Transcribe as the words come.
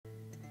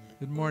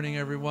Good morning,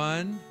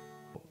 everyone.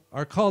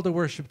 Our call to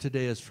worship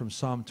today is from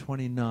Psalm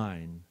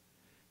 29,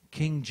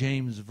 King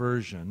James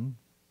Version.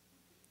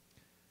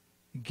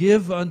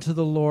 Give unto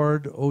the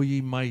Lord, O ye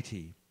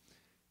mighty.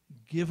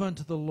 Give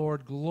unto the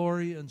Lord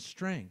glory and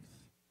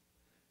strength.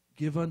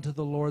 Give unto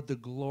the Lord the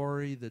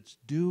glory that's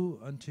due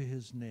unto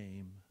his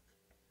name.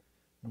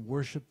 And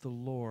worship the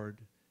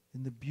Lord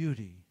in the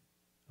beauty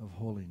of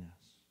holiness.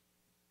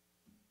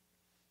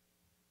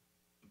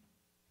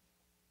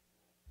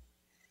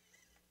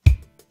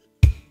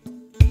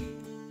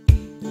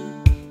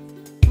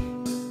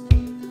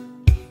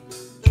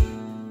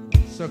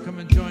 So come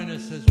and join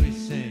us as we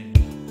sing.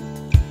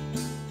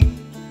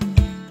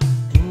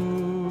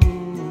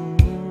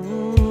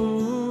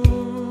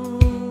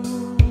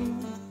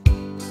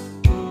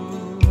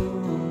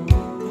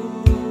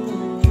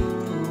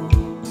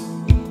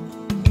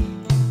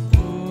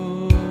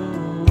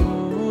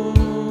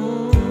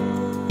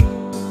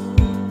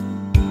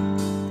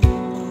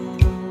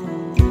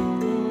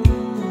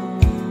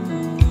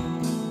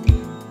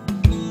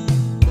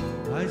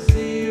 I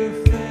see your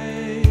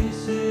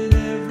face in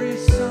every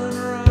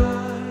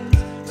sunrise.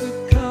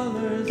 The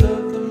colors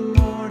of the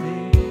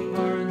morning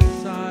are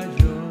inside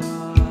your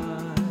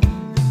eyes.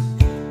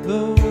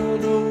 The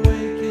world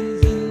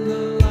awakens in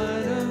the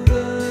light of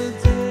the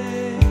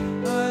day.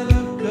 I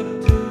look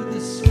up to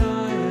the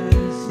sky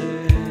and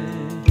say,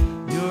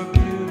 you're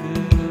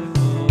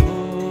beautiful.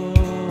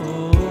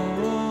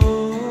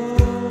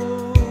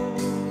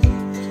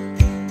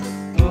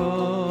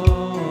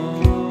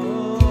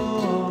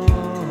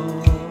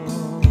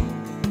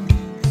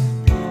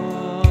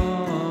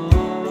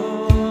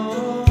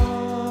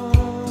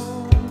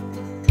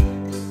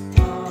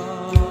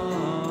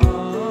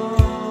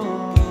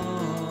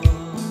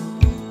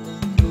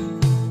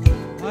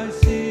 I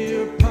see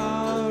your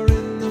power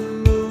in the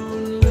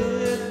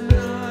moonlit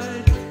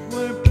night,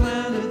 where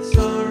planets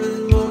are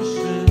in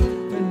motion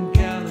and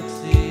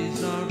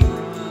galaxies are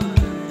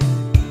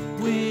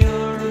bright. We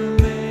are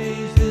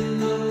amazed in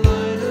the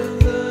light of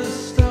the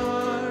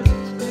stars.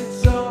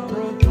 It's all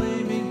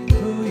proclaiming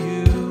who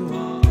you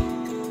are.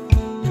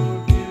 You're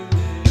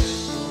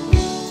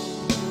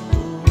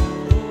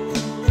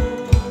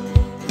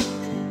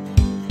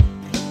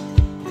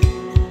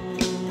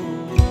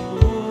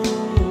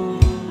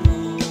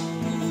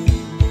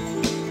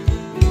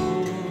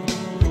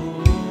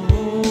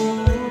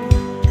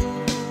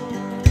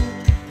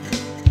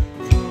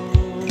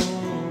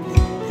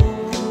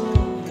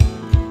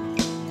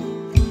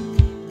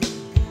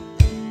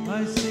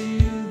I see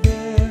you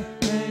there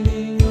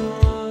hanging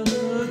on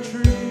a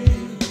tree.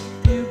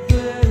 You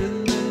bled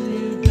and then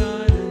you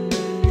died and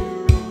then you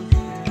rose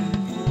again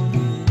for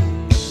me.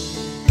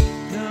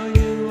 Now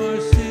you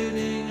are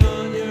sitting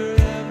on your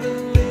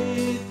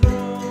heavenly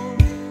throne.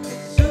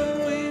 Soon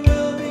we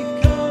will be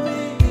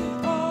coming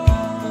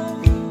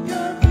home.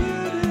 You're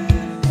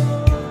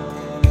beautiful.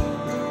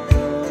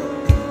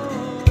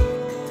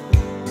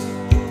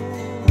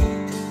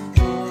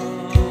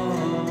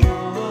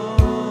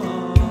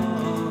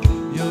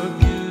 You're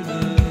beautiful.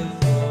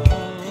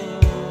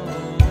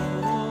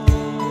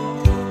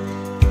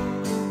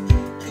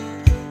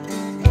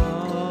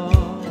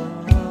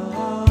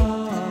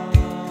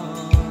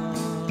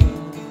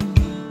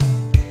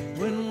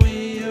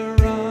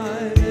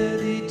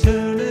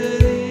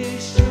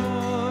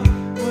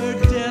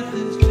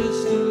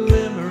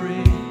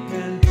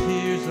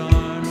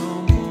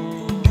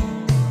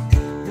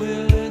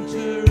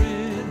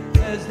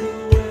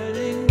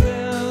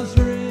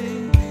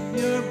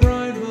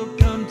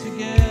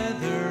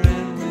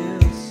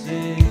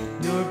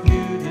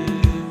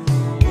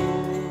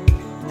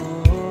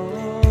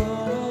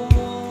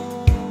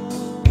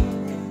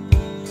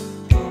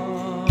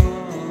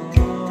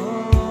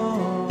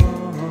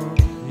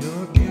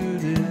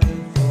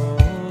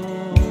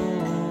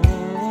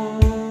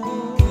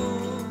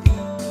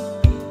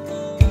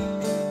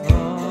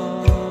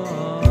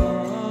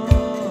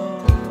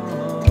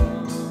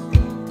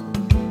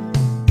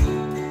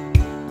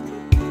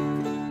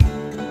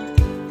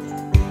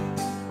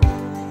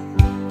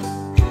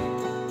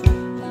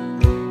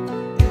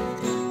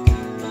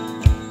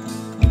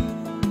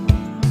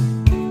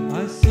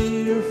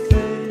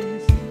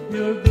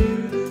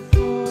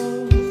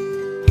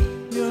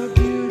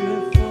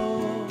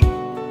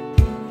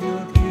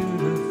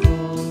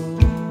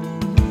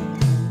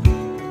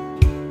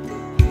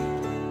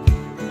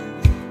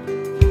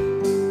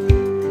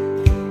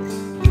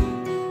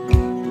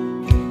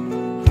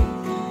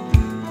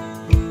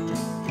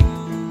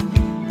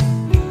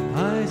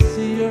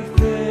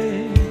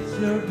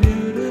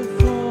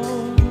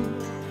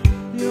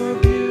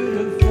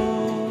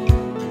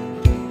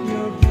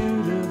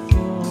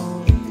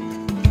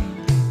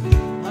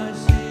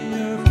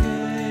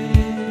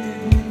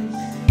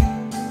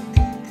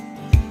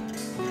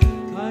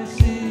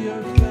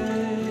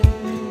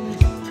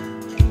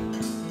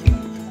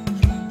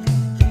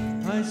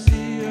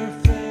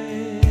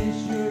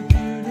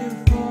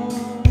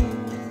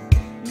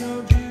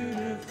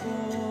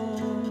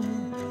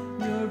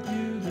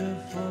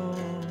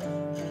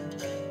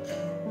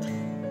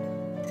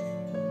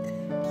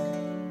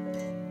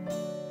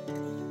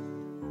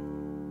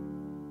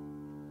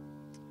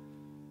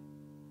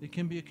 It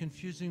can be a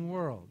confusing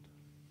world.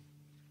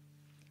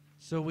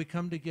 So we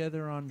come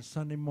together on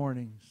Sunday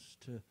mornings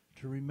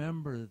to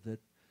remember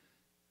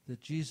that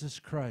Jesus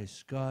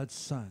Christ, God's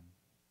Son,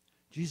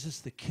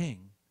 Jesus the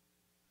King,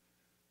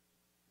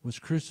 was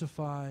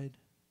crucified,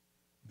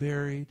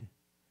 buried,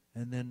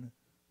 and then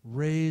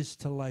raised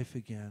to life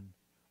again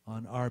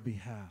on our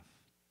behalf.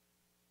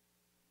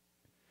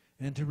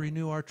 And to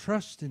renew our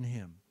trust in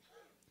him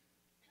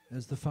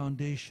as the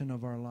foundation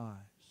of our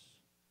lives.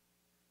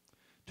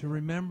 To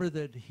remember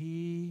that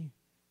he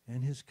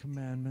and his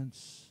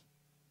commandments,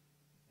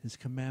 his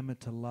commandment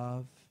to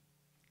love,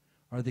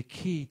 are the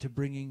key to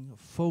bringing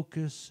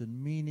focus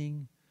and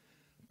meaning,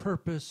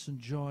 purpose and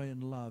joy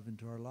and love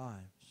into our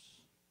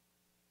lives.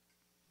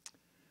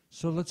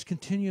 So let's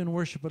continue in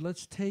worship, but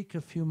let's take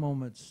a few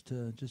moments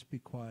to just be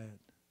quiet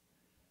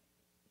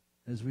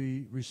as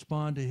we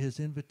respond to his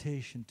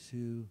invitation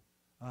to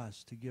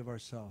us to give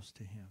ourselves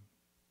to him.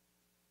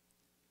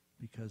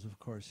 Because, of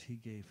course, he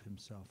gave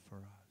himself for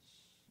us.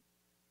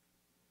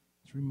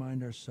 Let's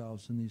remind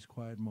ourselves in these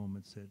quiet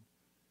moments that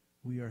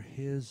we are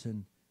his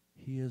and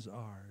he is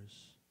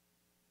ours.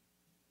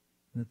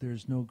 That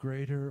there's no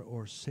greater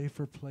or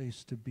safer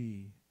place to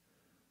be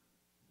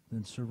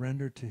than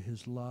surrender to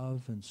his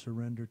love and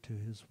surrender to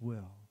his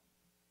will.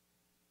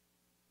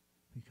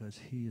 Because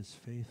he is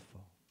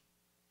faithful.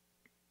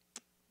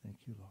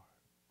 Thank you, Lord.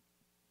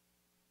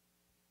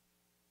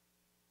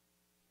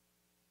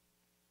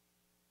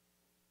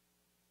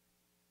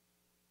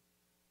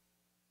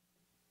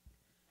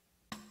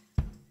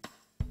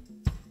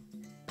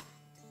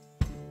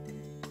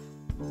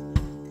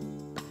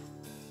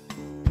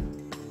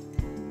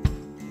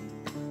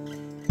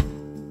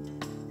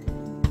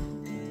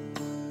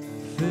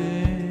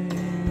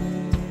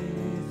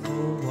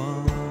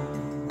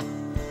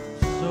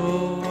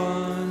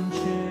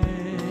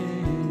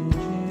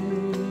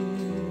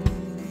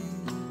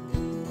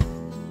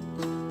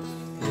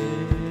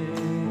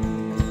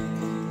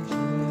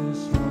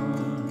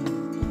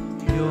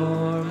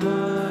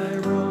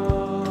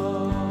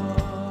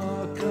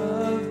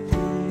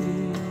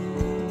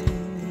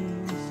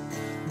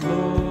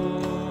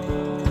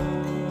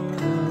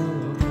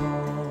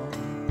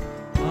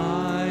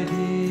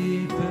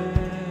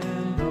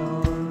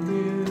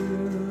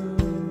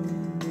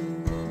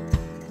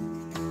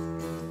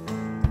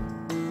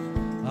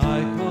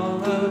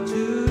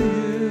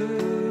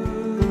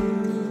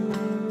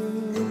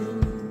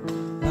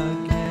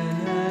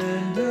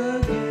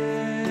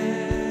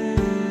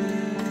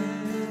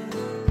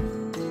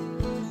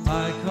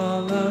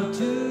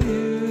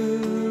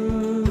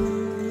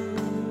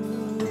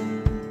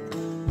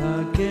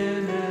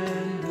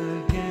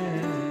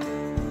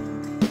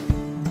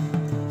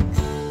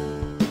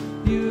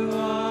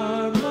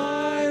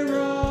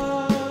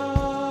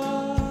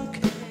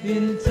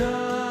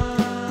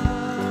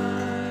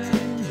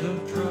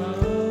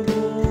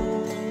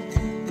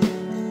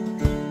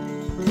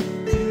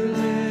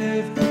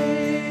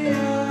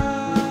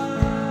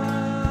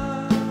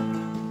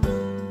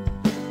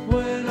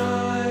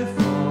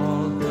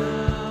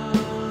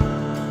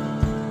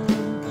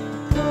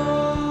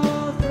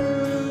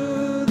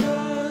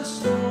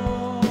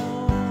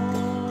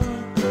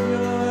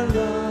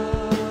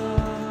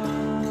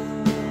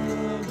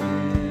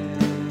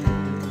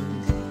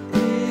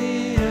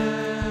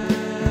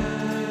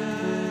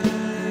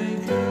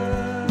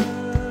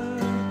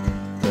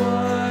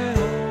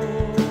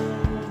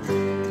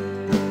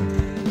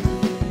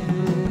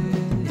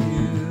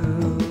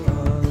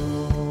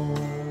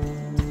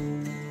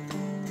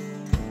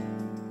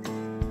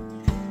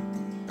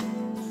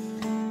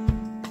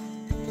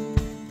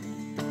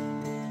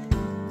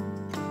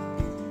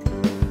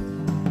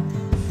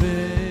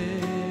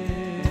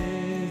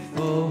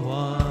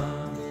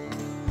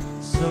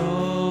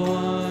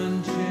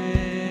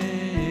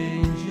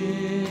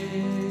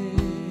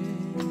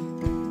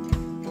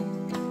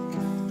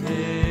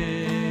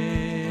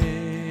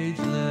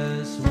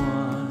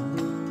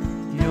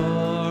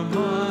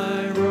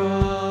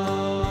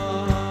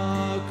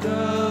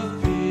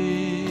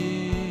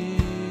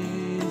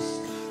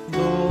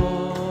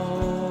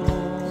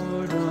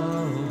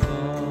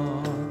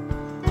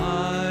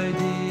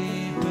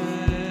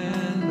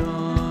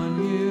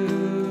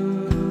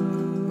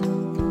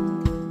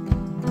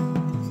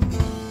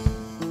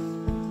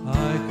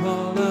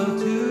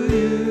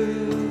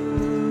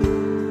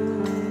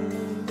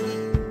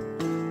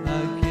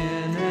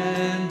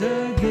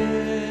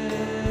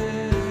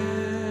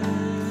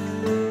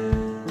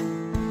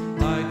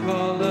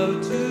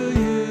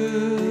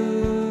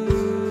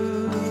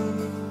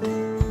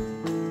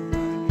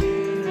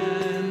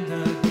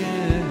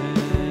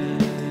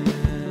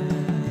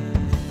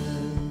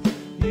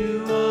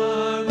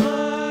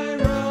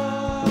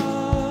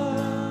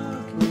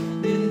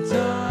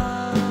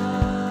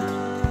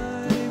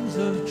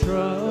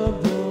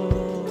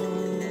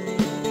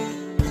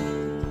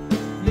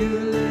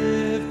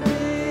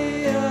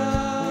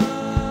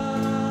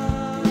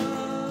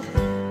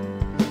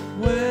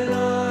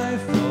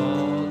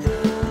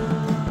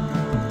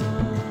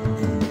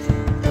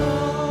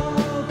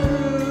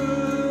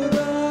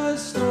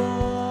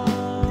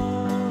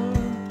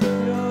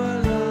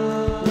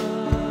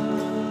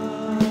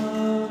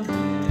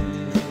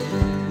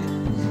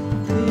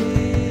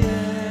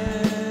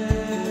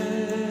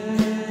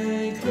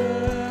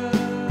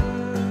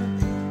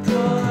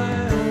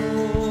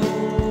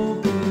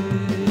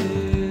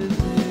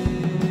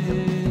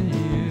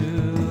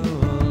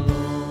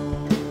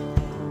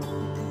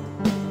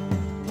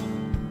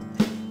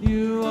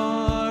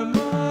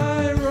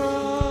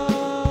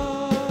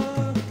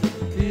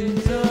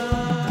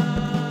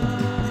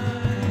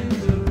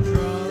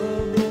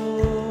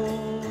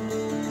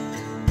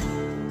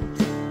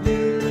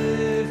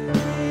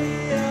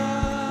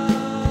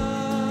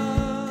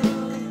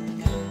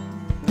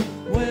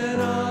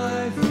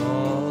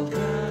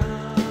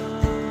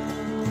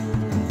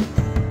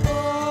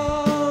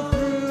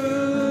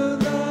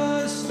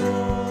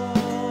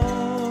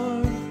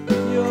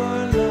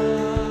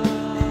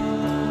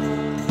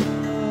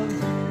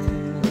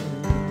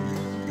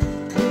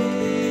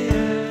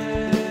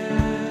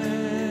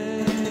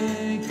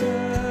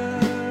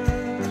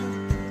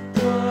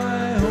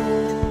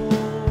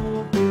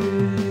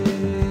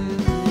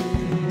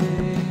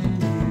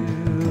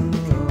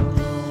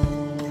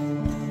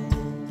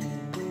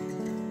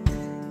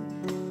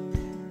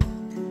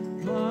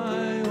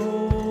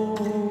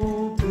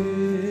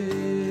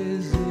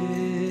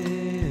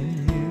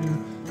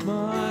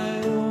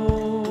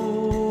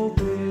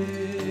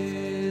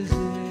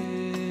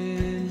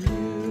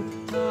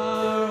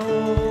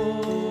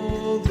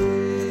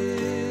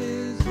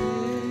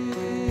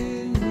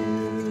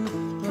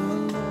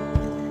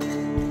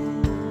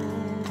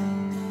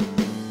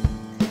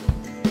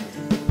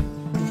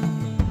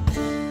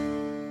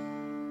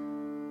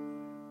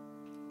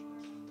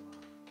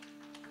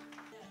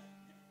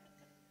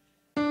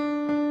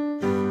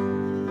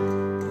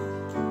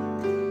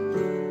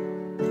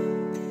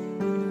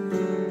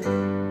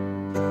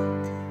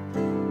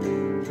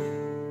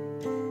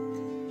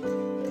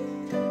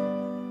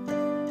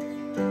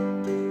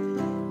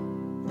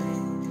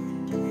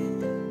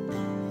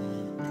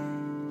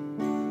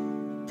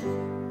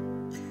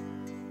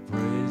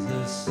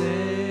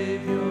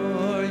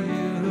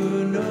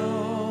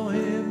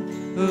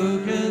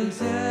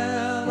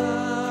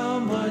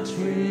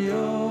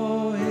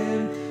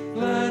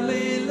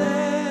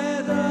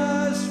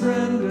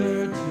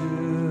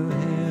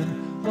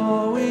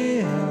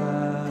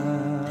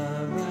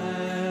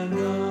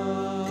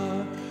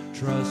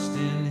 trust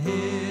in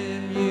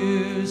him,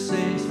 you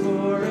saints,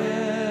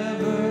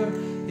 forever.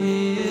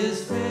 He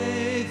is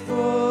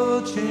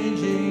faithful,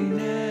 changing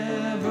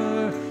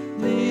never.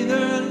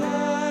 Neither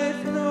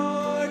life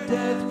nor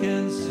death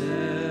can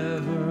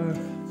sever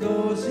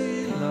those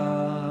he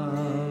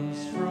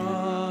loves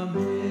from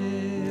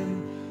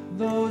him,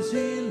 those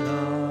he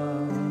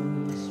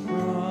loves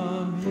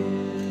from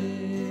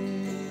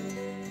him.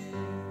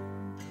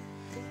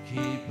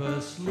 Keep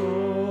us,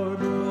 Lord,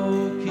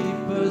 oh,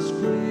 keep us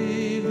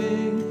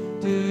cleaving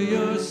to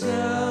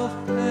yourself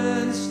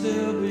and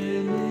still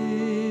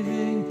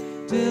believing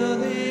till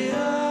the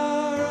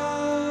hour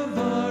of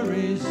our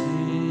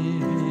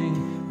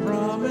receiving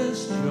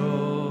promised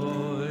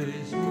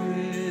joys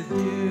with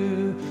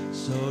you.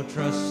 So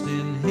trust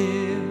in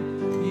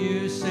him,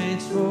 you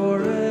saints,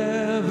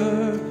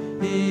 forever.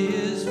 He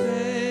is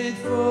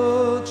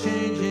faithful,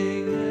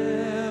 changing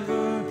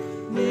never.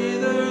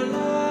 Neither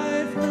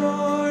life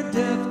nor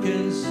death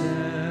can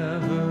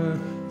sever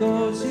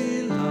those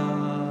he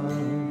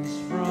loves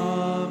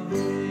from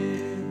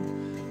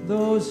him,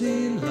 those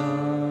he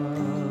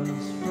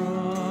loves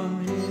from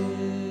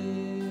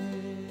him.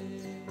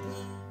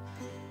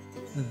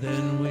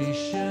 Then we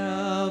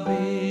shall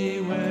be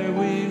where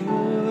we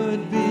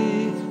would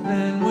be,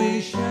 then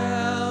we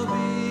shall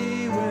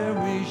be where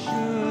we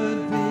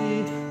should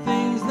be.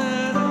 Things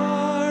that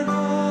are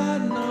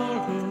not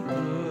nor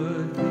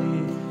could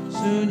be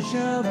soon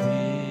shall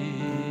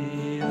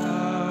be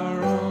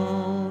our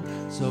own.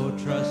 So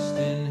trust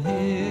in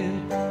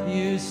him,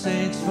 you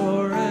saints,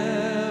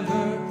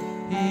 forever.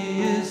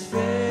 He is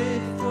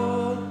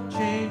faithful,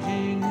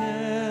 changing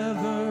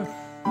never.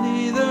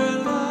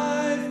 Neither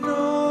life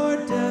nor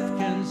death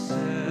can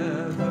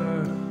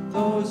sever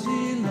those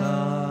he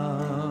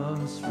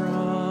loves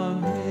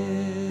from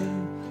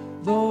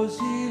him, those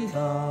he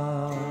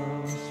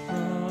loves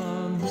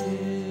from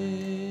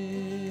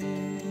him.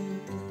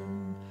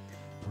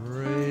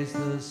 Praise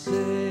the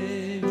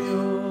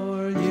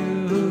Savior,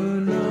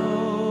 you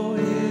know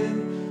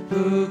him,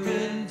 who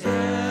can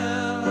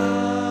tell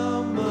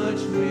how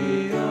much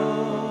we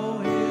owe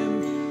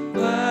him.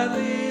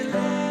 Gladly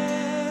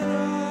let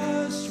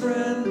us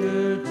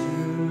render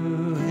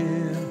to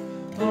him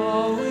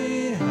all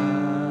we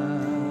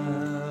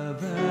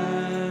have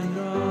and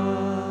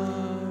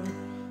are,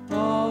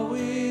 all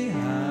we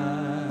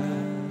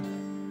have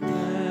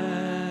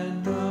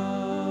and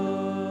are.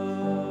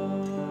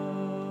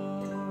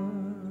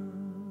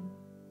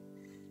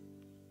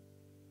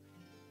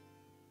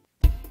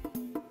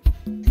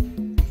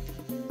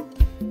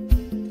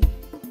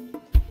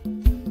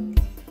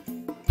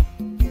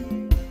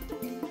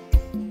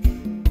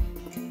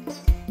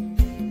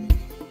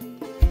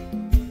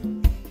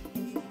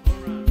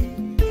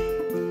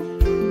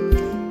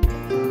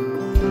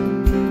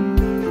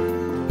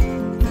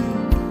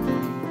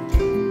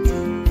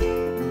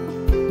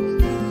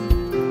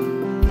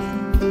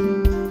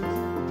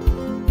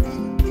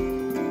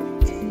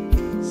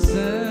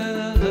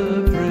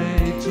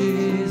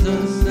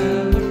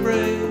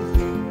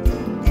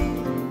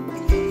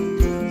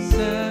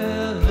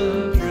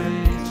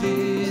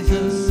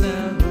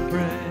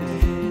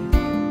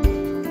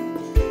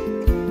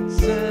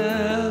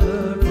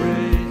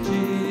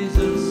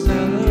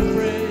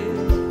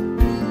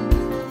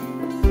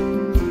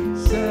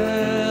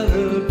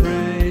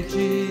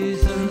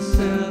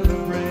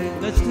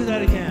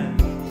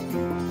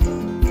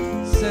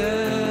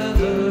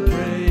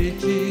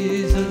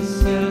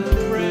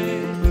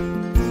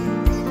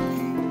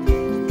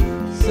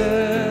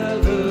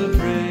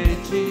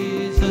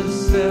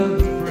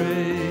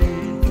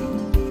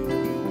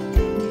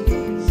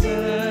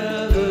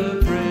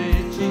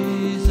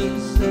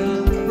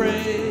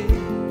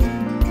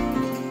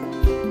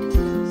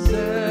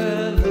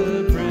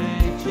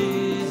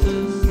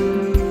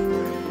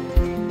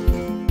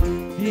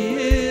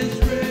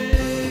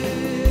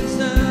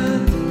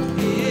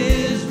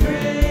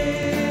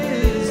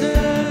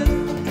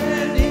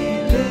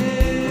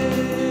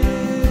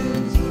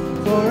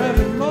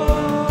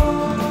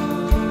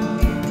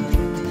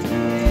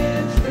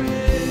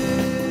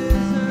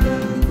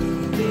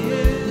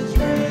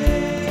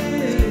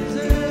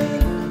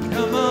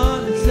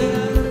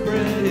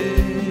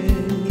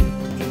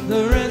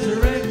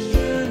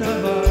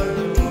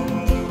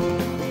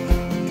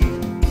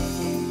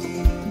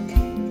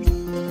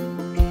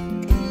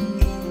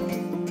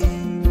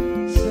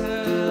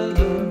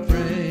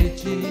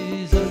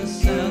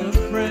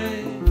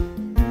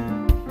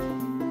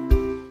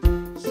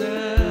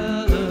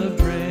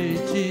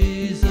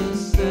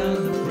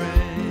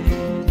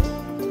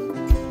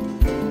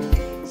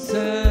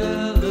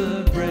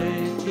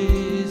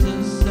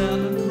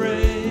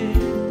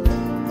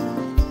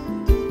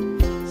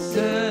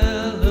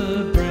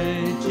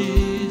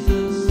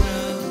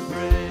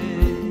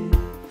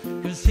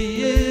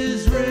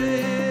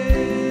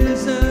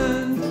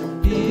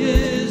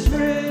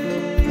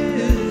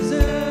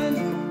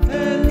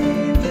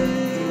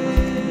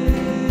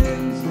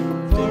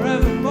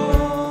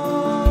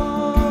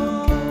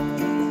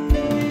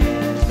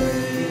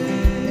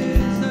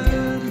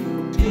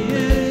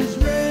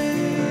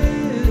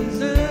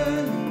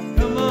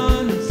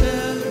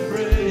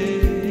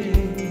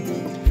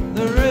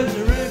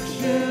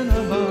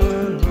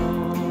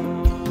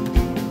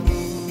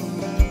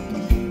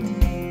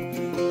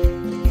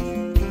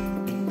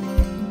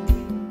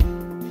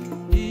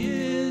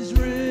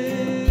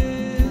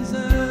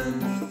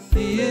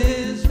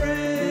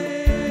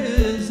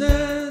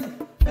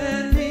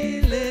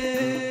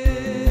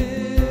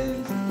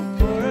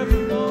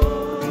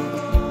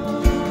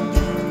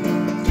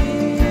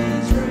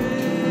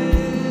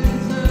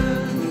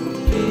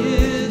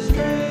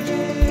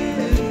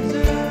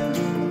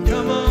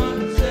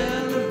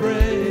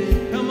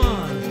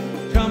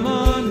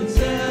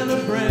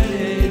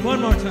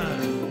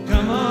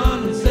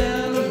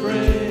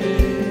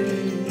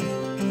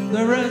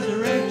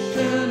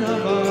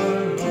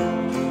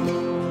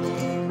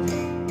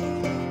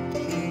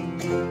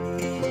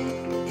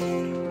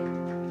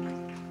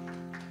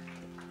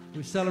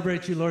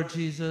 celebrate you, Lord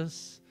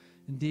Jesus.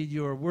 Indeed,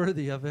 you are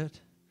worthy of it,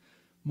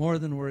 more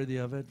than worthy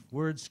of it.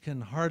 Words can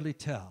hardly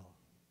tell.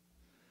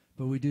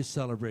 But we do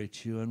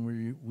celebrate you,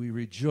 and we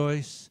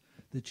rejoice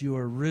that you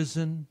are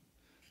risen.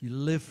 You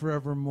live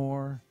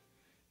forevermore.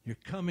 You're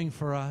coming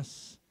for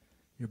us.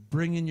 You're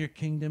bringing your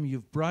kingdom.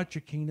 You've brought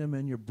your kingdom,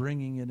 and you're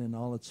bringing it in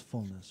all its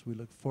fullness. We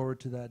look forward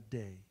to that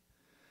day.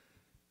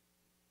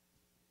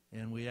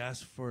 And we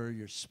ask for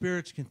your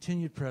Spirit's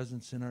continued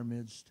presence in our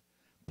midst.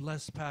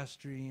 Bless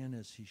Pastor Ian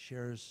as he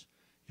shares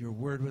your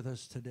word with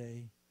us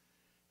today.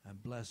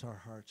 And bless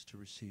our hearts to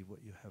receive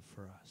what you have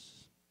for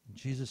us. In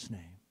Jesus'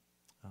 name,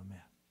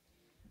 amen.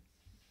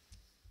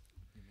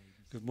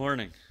 Good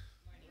morning.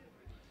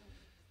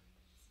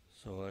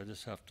 So I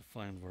just have to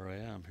find where I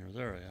am here.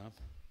 There I am.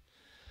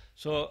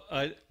 So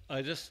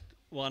I just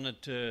wanted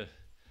to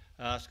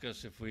ask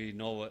us if we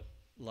know what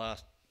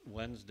last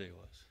Wednesday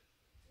was.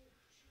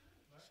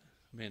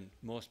 I mean,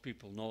 most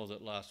people know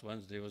that last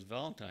Wednesday was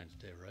Valentine's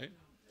Day, right?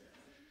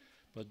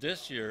 But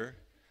this year,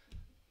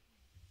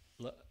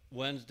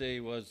 Wednesday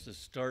was the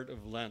start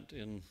of Lent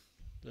in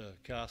the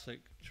Catholic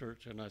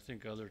Church, and I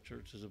think other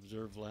churches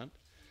observe Lent.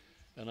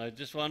 And I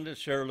just wanted to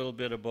share a little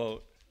bit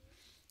about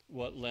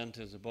what Lent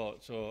is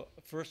about. So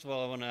first of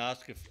all, I want to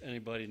ask if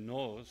anybody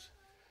knows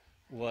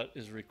what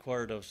is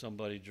required of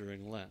somebody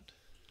during Lent.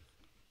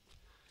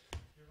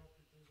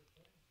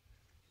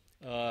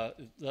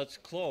 That's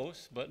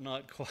close, but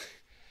not quite.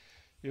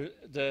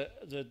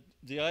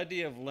 The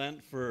idea of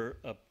Lent for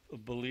a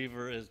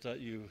believer is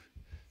that you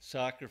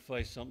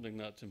sacrifice something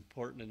that's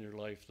important in your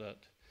life that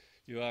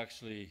you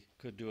actually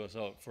could do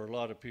without. For a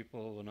lot of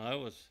people, when I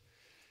was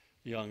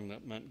young,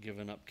 that meant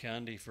giving up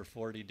candy for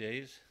 40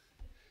 days.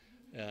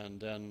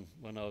 And then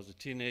when I was a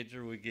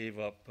teenager, we gave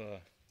up a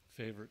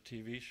favorite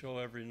TV show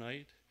every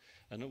night.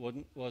 And it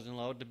wasn't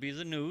allowed to be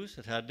the news.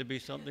 It had to be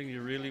something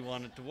you really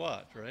wanted to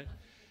watch, right?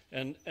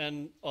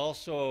 And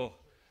also,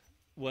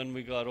 when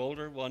we got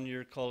older, one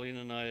year Colleen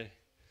and I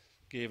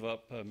gave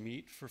up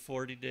meat for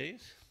 40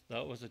 days.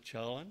 That was a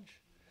challenge.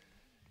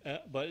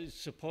 But it's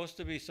supposed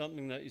to be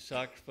something that you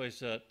sacrifice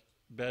that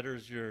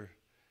betters your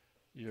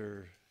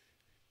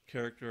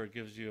character or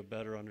gives you a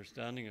better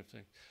understanding of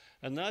things.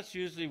 And that's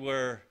usually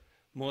where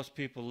most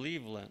people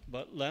leave Lent.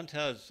 But Lent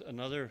has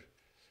another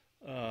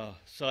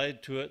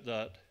side to it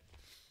that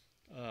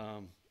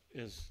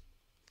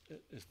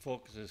it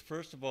focuses.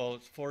 First of all,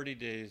 it's 40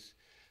 days,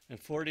 and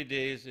 40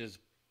 days is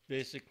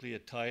basically a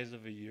tithe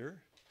of a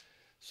year.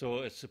 So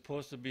it's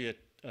supposed to be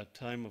a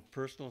time of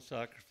personal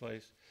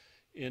sacrifice,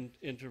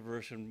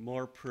 introversion,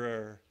 more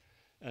prayer,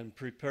 and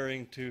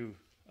preparing to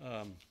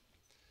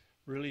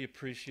really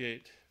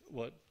appreciate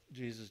what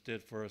Jesus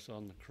did for us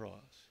on the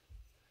cross.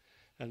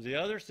 And the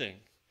other thing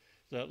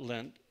that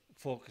Lent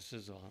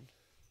focuses on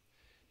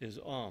is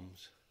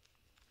alms.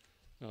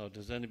 Now,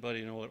 does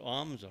anybody know what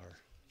alms are?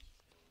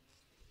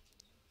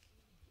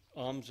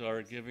 Alms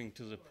are giving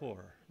to the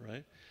poor,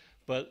 right?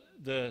 But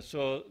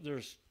so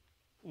there's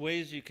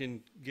ways you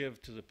can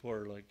give to the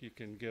poor, like you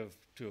can give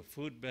to a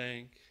food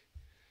bank,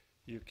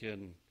 you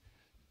can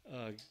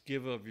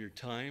give of your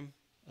time,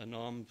 an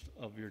alms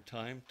of your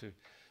time to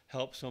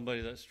help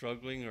somebody that's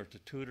struggling, or to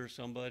tutor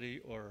somebody,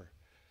 or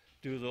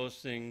do those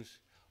things,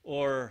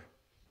 or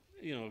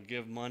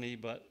give money.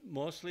 But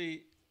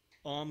mostly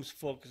alms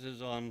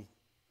focuses on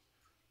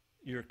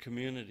your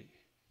community,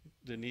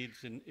 the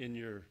needs in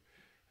your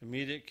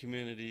immediate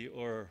community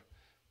or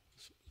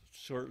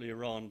shortly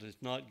around.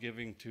 It's not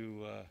giving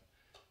to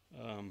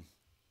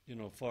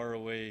far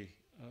away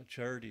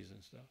charities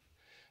and stuff.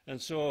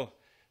 And so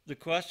the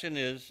question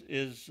is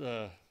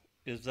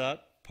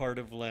that part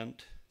of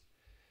Lent?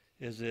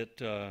 Is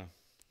it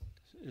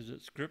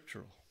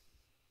scriptural,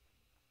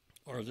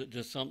 or is it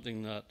just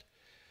something that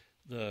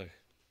the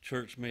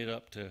church made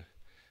up to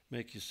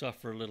make you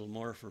suffer a little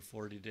more for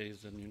 40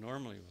 days than you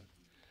normally would?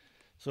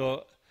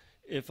 So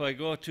if I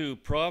go to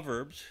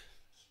Proverbs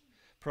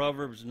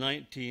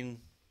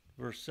 19,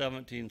 verse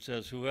 17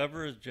 says,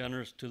 "Whoever is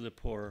generous to the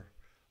poor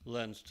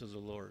lends to the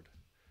Lord,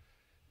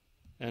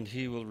 and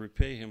he will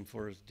repay him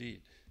for his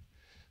deed."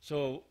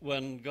 So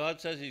when God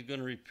says he's going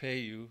to repay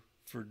you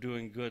for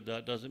doing good,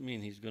 that doesn't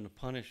mean he's going to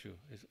punish you.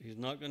 He's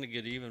not going to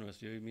get even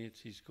with you. It means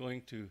he's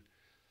going to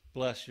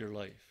bless your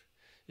life.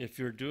 If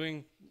you're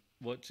doing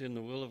what's in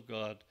the will of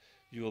God,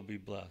 you will be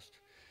blessed.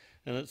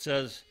 And it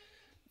says,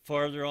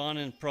 farther on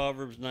in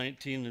Proverbs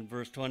 19 and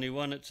verse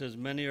 21, it says,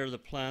 "Many are the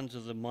plans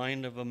of the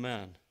mind of a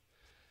man,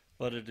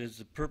 but it is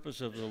the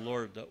purpose of the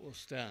Lord that will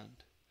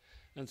stand."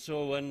 And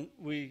so when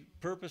we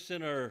purpose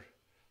in our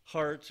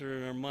hearts or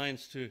in our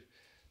minds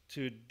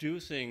to do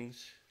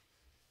things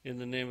in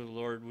the name of the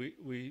Lord,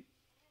 we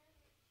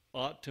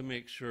ought to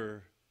make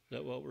sure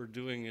that what we're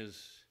doing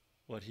is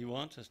what he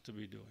wants us to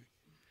be doing.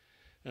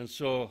 And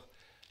so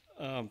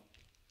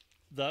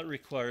that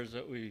requires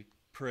that we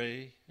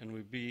pray and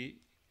we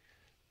be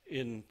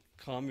in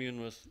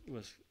commune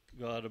with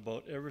God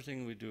about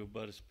everything we do,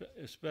 but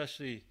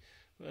especially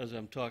as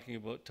I'm talking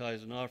about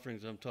tithes and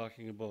offerings, I'm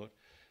talking about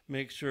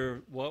make sure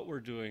what we're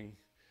doing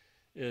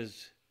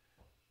is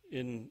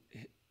in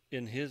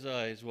in his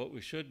eyes what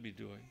we should be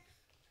doing.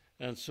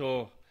 And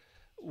so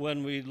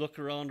when we look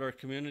around our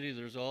community,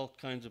 there's all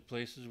kinds of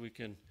places we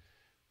can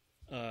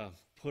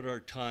put our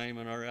time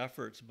and our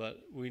efforts, but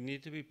we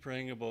need to be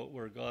praying about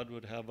where God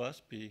would have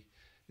us be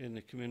in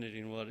the community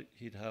and what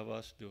he'd have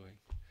us doing.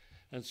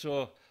 And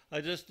so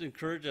I just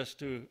encourage us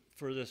to,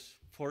 for this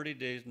 40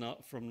 days,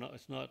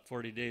 it's not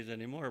 40 days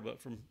anymore, but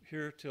from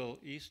here till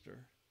Easter,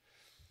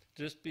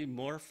 just be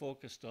more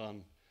focused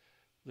on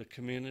the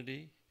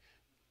community,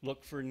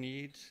 look for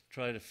needs,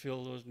 try to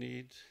fill those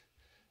needs,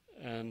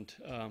 and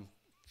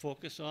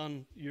focus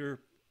on your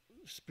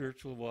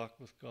spiritual walk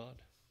with God.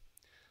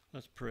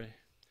 Let's pray.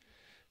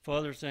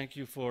 Father, thank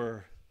you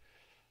for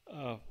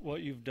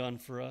what you've done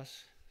for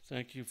us.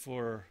 Thank you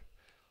for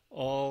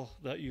all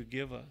that you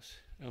give us.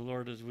 And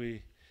Lord, as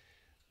we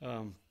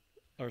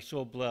are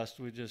so blessed,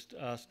 we just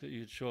ask that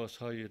you'd show us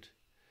how you'd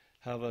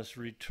have us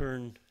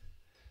return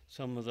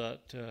some of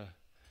that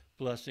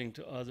blessing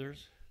to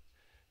others,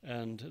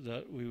 and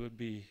that we would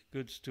be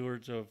good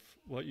stewards of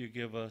what you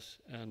give us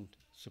and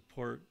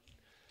support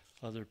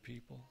other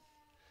people.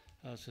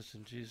 I ask this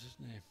in Jesus'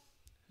 name.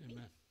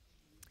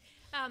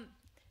 Amen.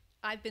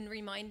 I've been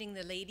reminding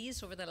the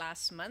ladies over the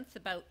last month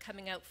about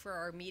coming out for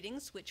our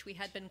meetings, which we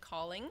had been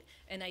calling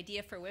An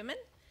Idea for Women.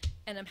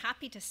 And I'm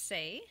happy to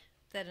say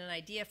that An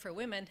Idea for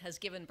Women has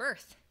given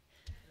birth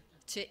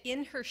to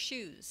In Her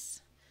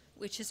Shoes,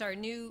 which is our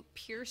new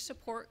peer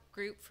support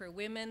group for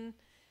women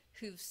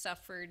who've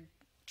suffered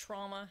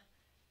trauma.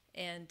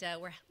 And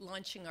we're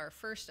launching our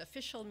first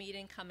official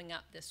meeting coming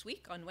up this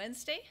week on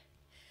Wednesday.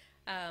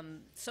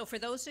 So for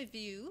those of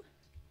you,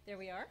 there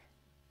we are.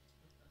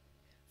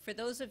 For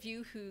those of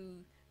you who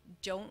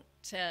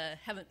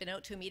haven't been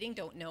out to a meeting,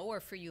 don't know, or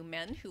for you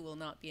men who will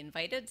not be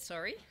invited,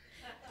 sorry.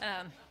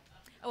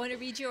 I want to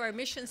read you our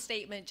mission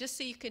statement just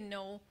so you can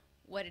know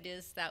what it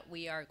is that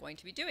we are going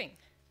to be doing.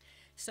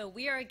 So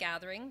we are a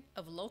gathering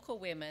of local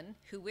women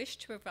who wish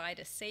to provide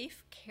a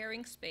safe,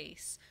 caring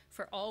space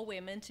for all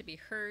women to be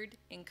heard,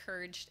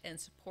 encouraged, and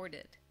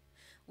supported.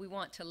 We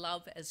want to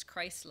love as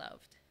Christ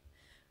loved.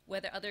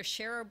 Whether others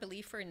share our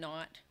belief or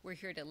not, we're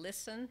here to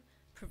listen,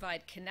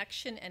 provide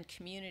connection and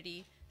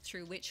community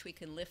through which we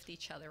can lift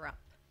each other up.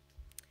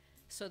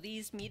 So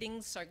these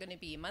meetings are going to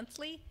be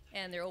monthly,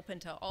 and they're open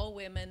to all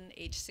women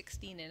age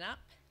 16 and up.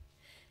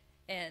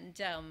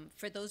 And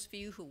for those of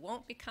you who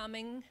won't be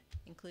coming,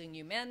 including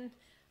you men,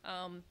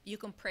 you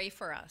can pray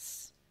for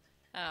us.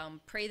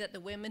 Pray that the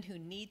women who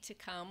need to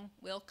come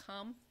will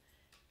come,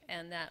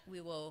 and that we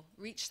will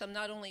reach them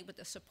not only with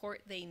the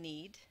support they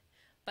need,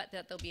 but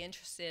that they'll be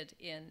interested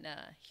in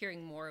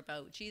hearing more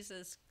about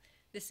Jesus.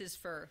 This is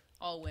for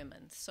all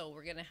women. So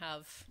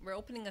we're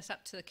opening this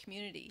up to the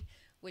community,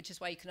 which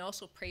is why you can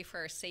also pray for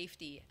our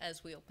safety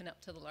as we open up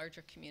to the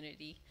larger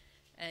community,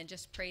 and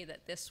just pray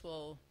that this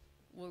will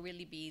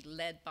really be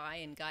led by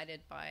and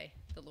guided by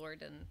the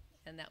Lord,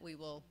 and that we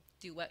will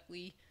do what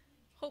we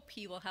hope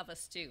he will have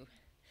us do.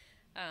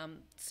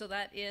 So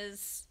that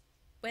is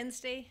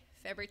Wednesday,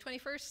 February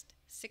 21st,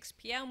 6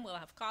 p.m. We'll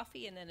have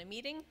coffee and then a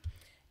meeting.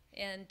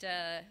 And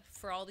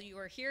for all of you who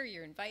are here,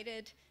 you're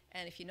invited.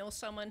 And if you know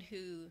someone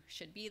who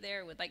should be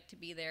there, would like to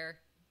be there,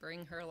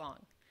 bring her along.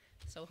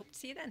 So hope to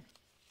see you then.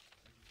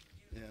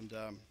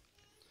 And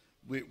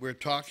we're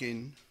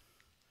talking,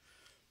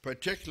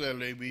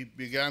 particularly, we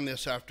began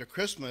this after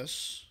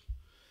Christmas,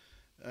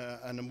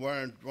 and I'm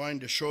wanting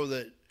to show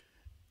that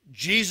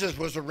Jesus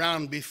was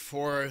around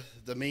before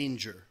the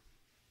manger.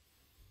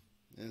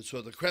 And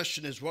so the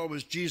question is, what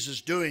was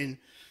Jesus doing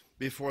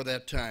before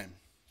that time?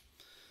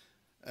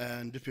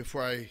 And just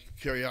before I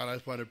carry on, I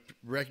just want to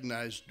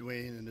recognize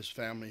Dwayne and his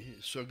family.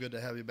 It's so good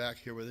to have you back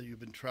here with us. You've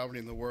been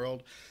traveling the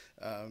world.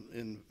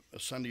 In a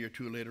Sunday or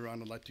two later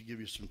on, I'd like to give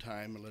you some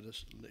time and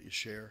let you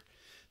share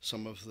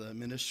some of the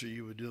ministry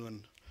you were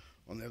doing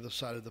on the other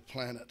side of the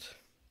planet.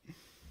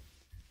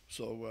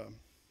 So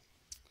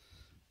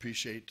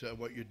appreciate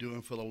what you're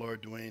doing for the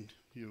Lord, Dwayne.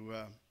 You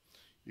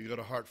got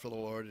a heart for the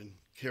Lord, and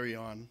carry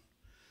on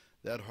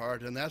that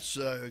heart. And that's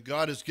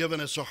God has given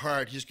us a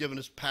heart. He's given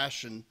us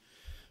passion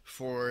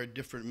for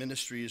different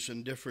ministries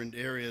and different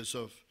areas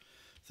of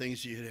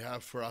things you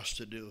have for us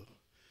to do.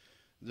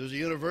 There's a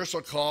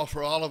universal call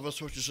for all of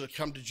us, which is to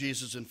come to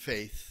Jesus in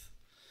faith.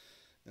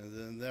 And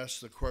then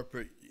that's the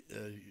corporate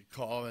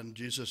call, and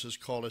Jesus has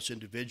called us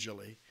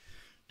individually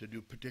to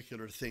do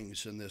particular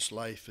things in this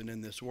life and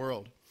in this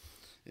world.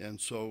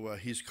 And so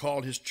he's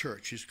called his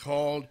church. He's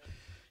called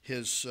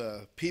his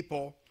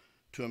people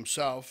to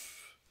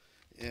himself.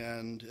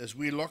 And as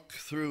we look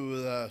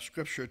through the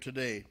scripture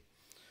today,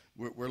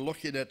 we're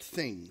looking at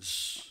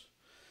things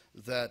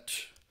that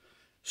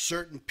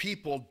certain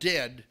people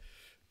did,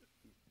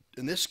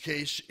 in this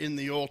case, in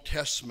the Old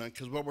Testament,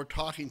 because what we're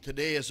talking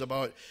today is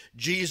about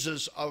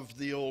Jesus of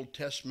the Old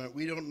Testament.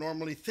 We don't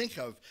normally think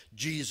of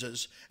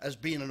Jesus as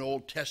being an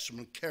Old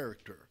Testament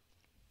character.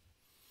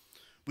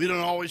 We don't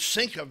always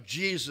think of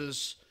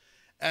Jesus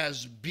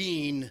as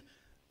being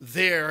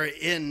there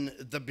in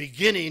the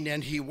beginning,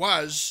 and he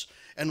was.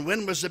 And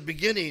when was the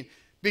beginning?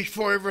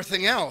 Before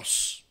everything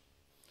else.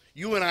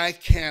 You and I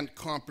can't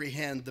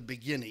comprehend the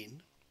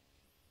beginning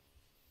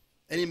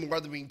any more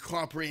than we can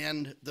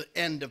comprehend the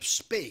end of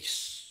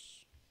space.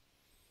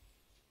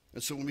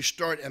 And so when we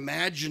start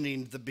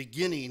imagining the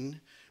beginning,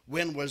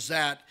 when was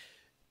that?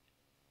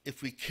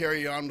 If we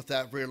carry on with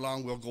that very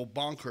long, we'll go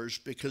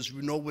bonkers, because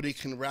nobody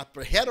can wrap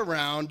their head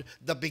around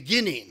the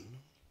beginning.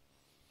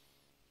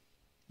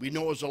 We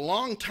know it was a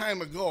long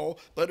time ago,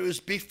 but it was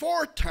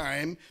before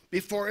time,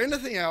 before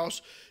anything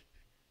else.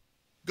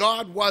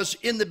 God was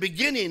in the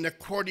beginning,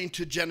 according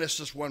to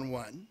Genesis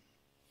 1:1.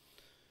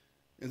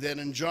 And then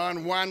in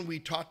John 1, we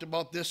talked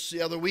about this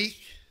the other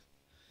week,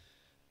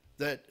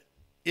 that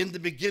in the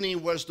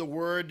beginning was the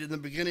Word, in the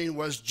beginning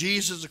was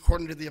Jesus,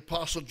 according to the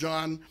Apostle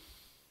John,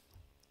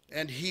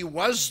 and he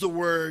was the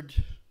Word,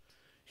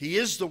 he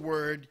is the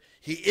Word,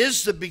 he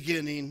is the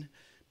beginning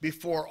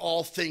before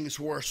all things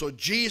were. So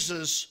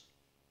Jesus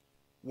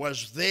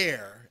was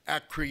there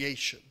at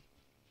creation.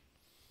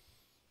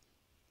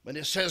 When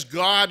it says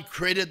God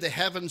created the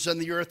heavens and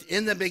the earth,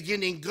 in the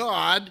beginning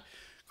God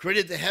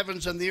created the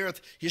heavens and the earth,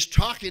 he's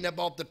talking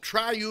about the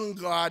triune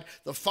God,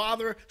 the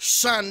Father,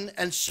 Son,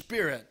 and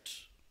Spirit.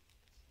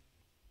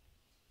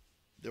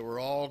 They were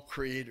all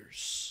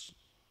creators.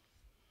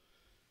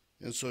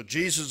 And so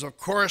Jesus, of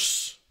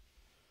course,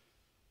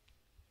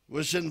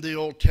 was in the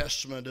Old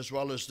Testament as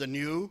well as the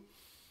New.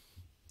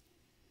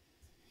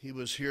 He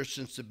was here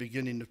since the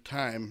beginning of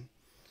time.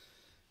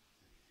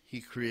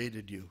 He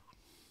created you.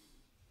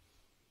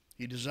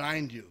 He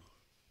designed you.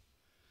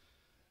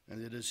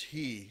 And it is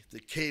he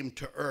that came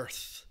to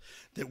earth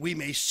that we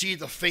may see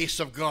the face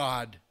of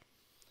God,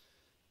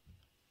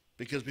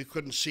 because we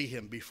couldn't see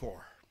him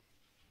before.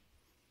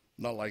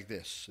 Not like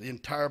this. The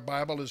entire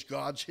Bible is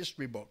God's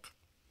history book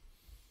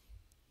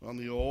on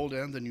the Old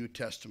and the New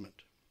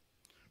Testament.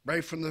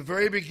 Right from the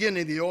very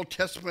beginning, the Old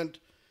Testament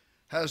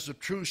has the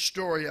true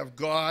story of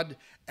God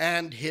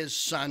and his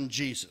Son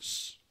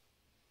Jesus,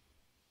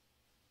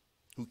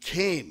 who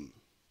came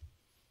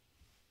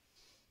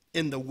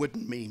in the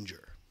wooden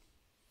manger.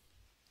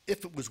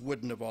 If it was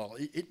wooden at all,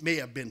 it may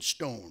have been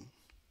stone.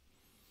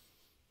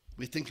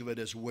 We think of it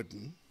as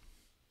wooden.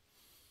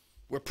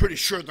 We're pretty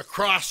sure the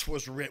cross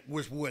was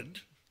wood.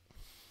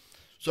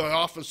 So I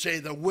often say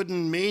the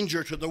wooden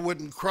manger to the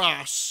wooden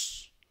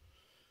cross.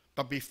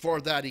 But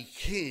before that, he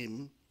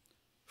came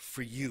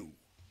for you.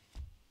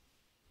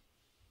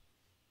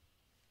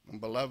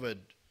 And beloved,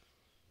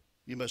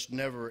 you must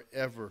never,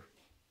 ever,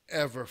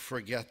 ever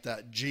forget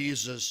that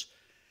Jesus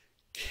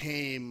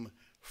came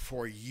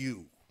for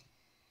you,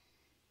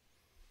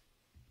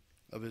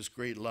 of his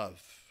great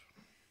love.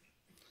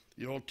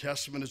 The Old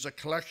Testament is a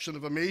collection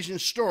of amazing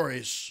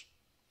stories,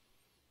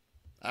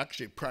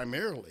 actually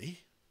primarily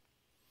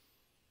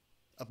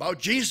about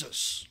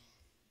Jesus.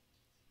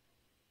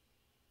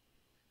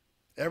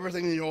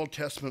 Everything in the Old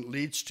Testament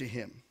leads to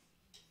him,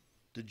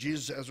 to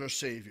Jesus as our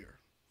Savior.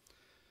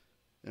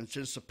 And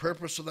since the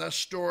purpose of that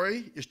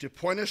story is to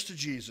point us to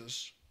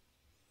Jesus,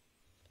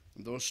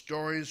 and those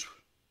stories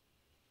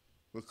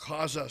will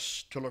cause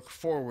us to look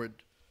forward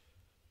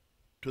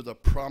to the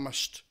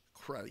promised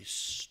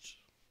Christ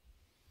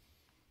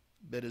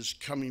that is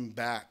coming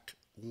back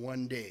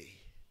one day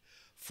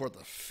for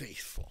the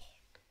faithful.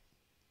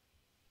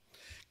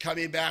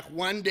 Coming back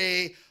one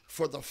day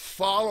for the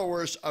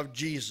followers of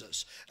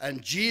Jesus.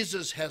 And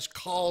Jesus has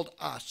called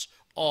us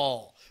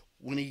all.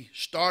 When he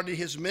started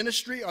his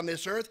ministry on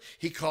this earth,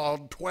 he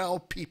called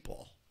 12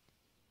 people.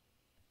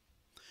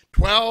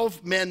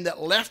 12 men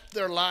that left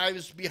their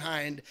lives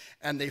behind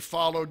and they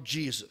followed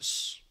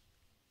Jesus.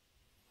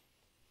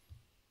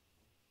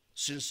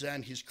 Since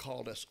then, he's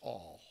called us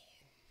all.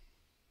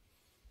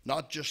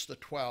 Not just the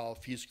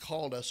 12, he's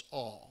called us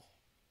all.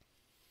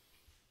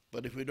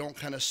 But if we don't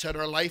kind of set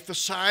our life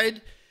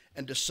aside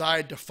and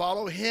decide to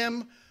follow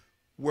him,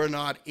 we're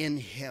not in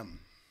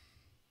him.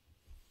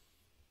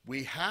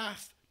 We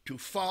have to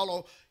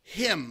follow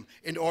him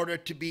in order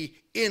to be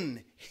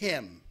in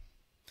him.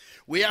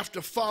 We have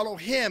to follow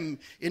him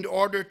in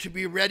order to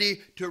be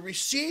ready to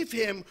receive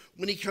him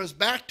when he comes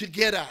back to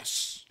get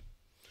us,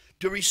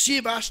 to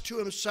receive us to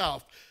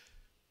himself.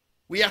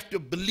 We have to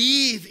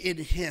believe in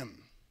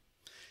him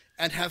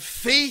and have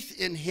faith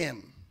in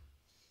him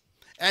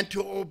and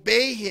to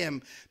obey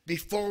him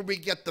before we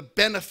get the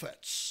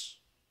benefits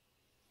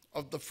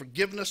of the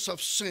forgiveness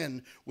of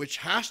sin, which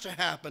has to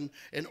happen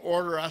in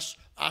order us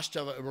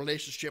to have a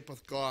relationship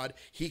with God.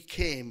 He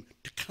came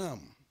to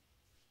come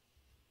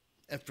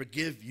and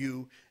forgive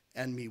you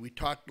and me. We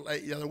talked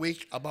the other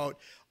week about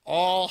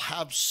all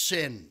have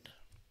sinned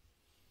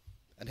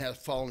and have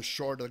fallen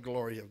short of the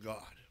glory of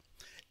God.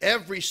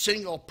 Every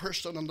single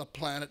person on the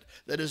planet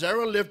that has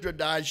ever lived or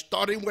died,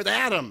 starting with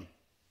Adam,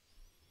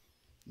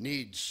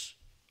 needs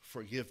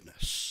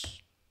forgiveness.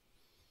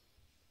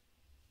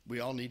 We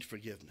all need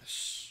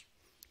forgiveness.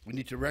 We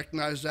need to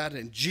recognize that,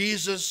 and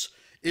Jesus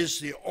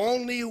is the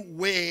only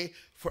way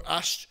for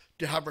us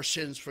to have our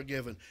sins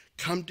forgiven.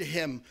 Come to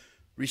him,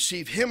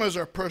 receive him as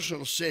our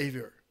personal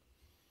Savior.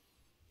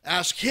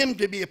 Ask him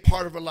to be a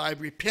part of our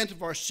life. Repent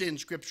of our sins,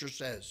 Scripture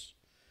says.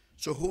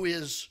 So who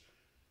is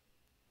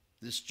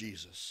this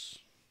Jesus.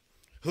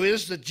 Who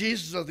is the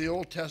Jesus of the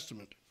Old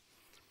Testament?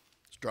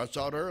 Starts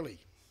out early.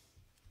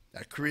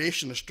 At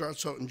creation, it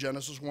starts out in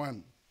Genesis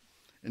 1.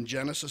 In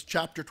Genesis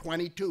chapter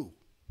 22,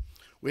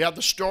 we have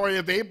the story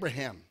of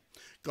Abraham.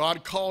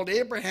 God called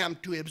Abraham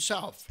to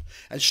himself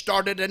and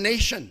started a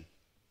nation.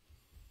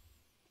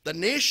 The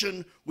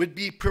nation would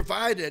be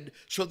provided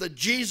so that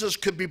Jesus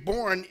could be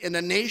born in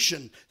a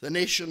nation, the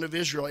nation of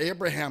Israel.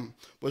 Abraham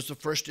was the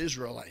first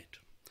Israelite.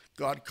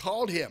 God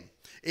called him.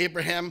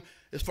 Abraham,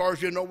 as far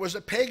as you know, was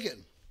a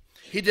pagan.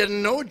 He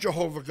didn't know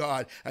Jehovah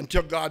God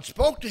until God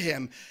spoke to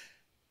him.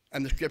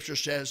 And the scripture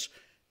says,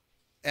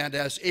 and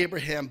as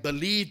Abraham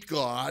believed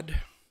God,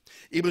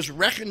 it was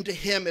reckoned to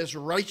him as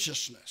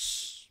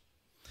righteousness.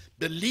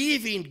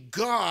 Believing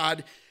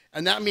God,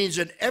 and that means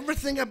that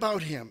everything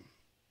about him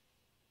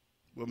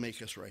will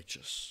make us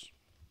righteous.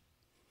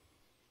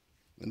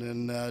 And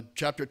in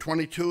chapter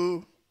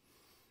 22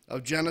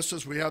 of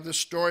Genesis, we have this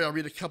story. I'll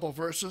read a couple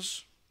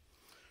verses.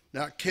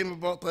 Now it came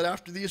about that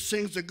after these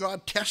things that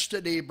God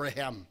tested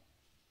Abraham.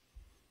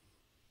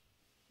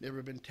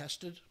 Ever been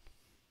tested?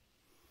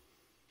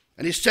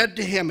 And he said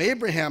to him,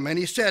 Abraham, and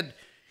he said,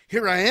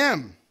 here I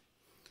am.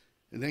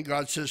 And then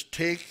God says,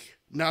 take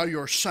now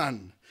your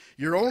son,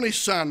 your only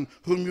son,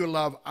 whom you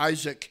love,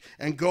 Isaac,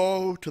 and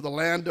go to the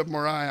land of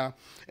Moriah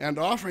and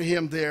offer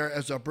him there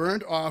as a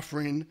burnt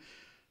offering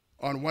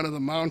on one of the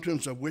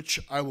mountains of which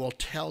I will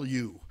tell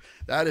you.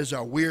 That is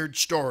a weird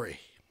story.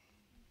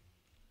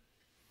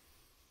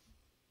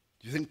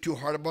 Do you think too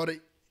hard about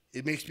it?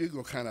 It makes me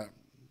go kind of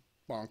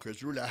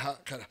bonkers. Really,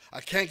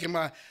 I can't get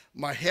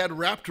my head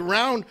wrapped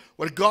around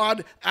what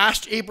God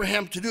asked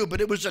Abraham to do,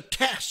 but it was a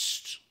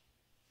test.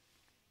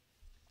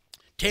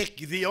 Take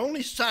the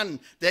only son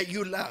that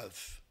you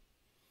love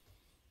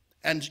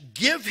and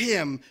give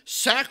him,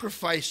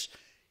 sacrifice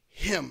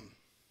him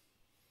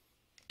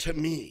to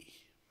me.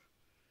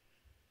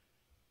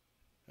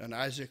 And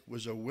Isaac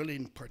was a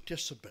willing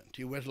participant.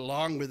 He went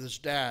along with his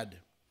dad.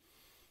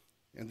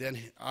 And then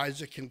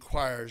Isaac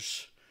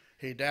inquires,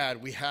 hey,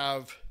 Dad, we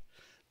have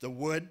the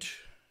wood.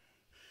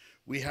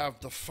 We have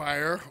the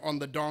fire on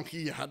the donkey.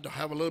 You had to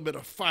have a little bit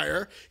of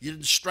fire. You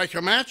didn't strike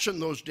a match in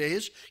those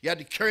days. You had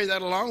to carry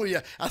that along with you.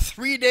 A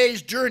 3-day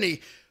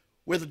journey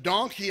with a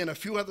donkey, and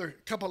a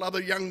couple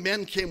other young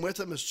men came with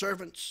him as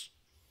servants.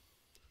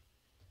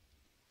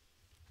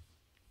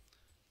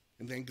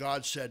 And then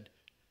God said,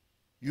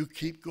 you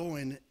keep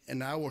going,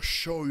 and I will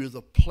show you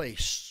the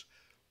place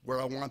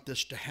where I want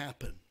this to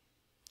happen.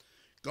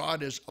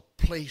 God is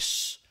a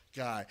place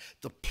guy.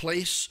 The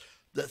place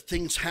that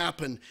things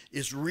happen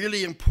is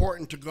really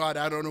important to God.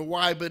 I don't know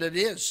why, but it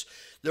is.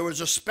 There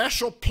was a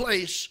special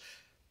place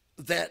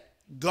that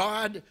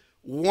God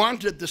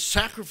wanted the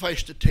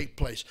sacrifice to take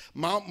place.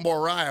 Mount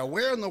Moriah.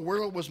 Where in the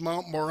world was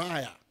Mount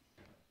Moriah?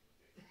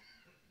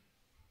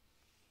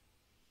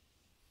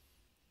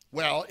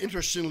 Well,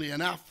 interestingly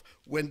enough,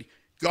 when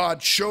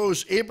God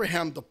shows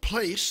Abraham the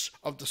place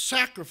of the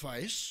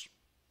sacrifice,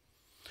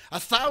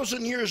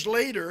 1,000 years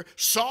later,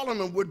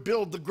 Solomon would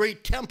build the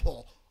great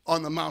temple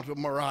on the Mount of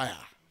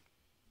Moriah.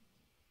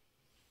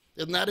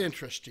 Isn't that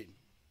interesting?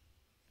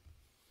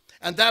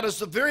 And that is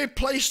the very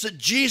place that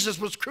Jesus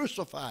was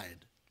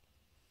crucified.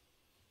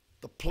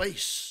 The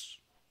place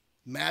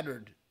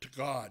mattered to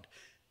God.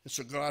 And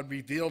so God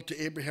revealed to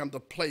Abraham the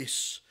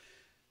place.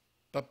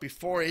 But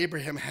before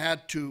Abraham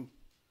had to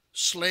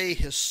slay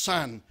his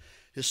son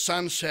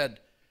said,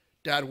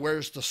 Dad,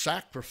 where's the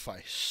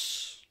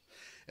sacrifice?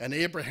 And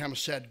Abraham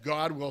said,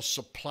 God will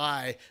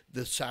supply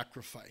the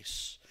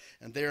sacrifice.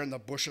 And there in the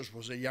bushes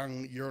was a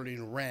young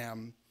yearling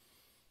ram,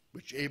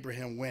 which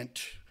Abraham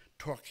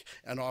took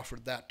and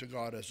offered that to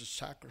God as a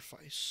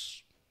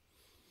sacrifice.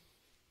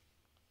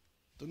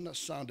 Doesn't that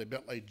sound a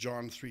bit like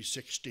John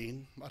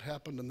 3:16? What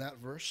happened in that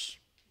verse?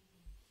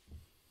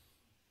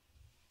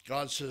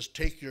 God says,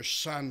 take your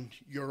son,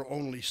 your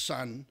only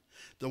son,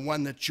 the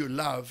one that you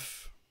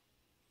love,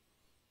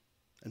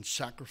 and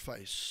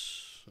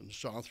sacrifice. In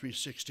Psalm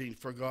 3:16,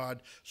 for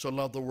God so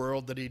loved the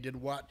world that he did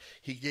what?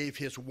 He gave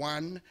his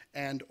one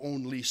and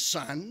only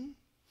Son,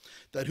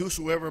 that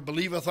whosoever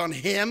believeth on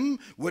him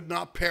would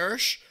not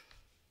perish,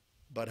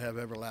 but have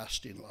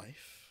everlasting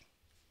life.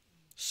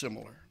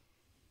 Similar.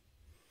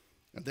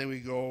 And then we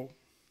go,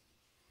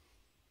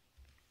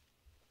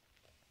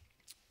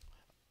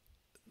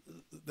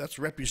 that's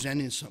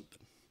representing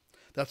something.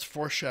 That's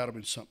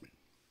foreshadowing something.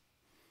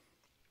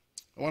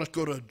 I want to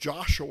go to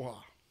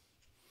Joshua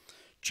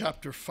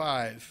chapter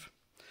 5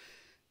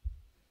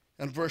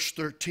 and verse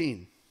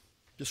 13.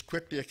 Just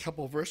quickly, a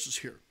couple of verses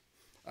here.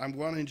 I'm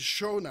wanting to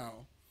show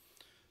now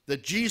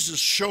that Jesus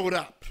showed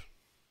up.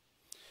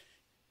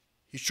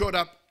 He showed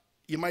up,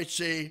 you might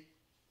say,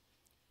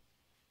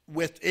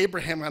 with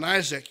Abraham and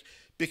Isaac,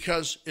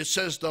 because it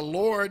says the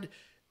Lord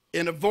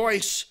in a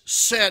voice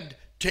said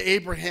to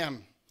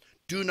Abraham,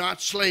 do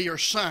not slay your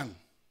son.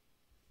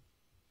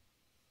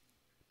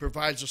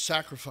 Provides a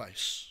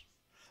sacrifice.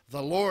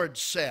 The Lord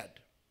said.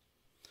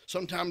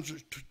 Sometimes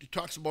it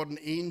talks about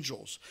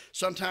angels.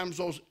 Sometimes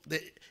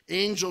the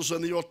angels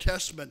in the Old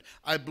Testament,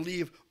 I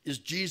believe, is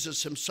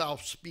Jesus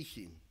himself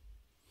speaking.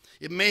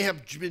 It may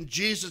have been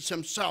Jesus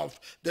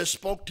himself that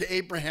spoke to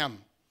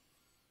Abraham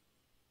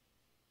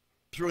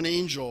through an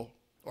angel,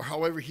 or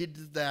however he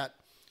did that,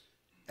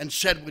 and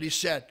said what he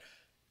said.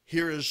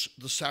 Here is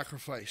the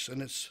sacrifice,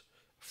 and it's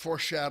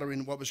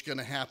foreshadowing what was going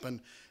to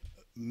happen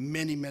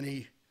many,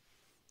 many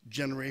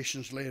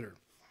generations later.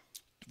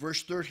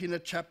 Verse 13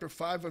 of chapter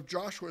 5 of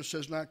Joshua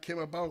says, "Now it came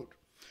about,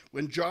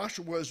 when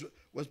Joshua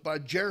was by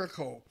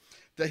Jericho,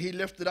 that he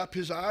lifted up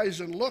his eyes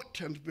and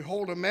looked, and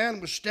behold, a man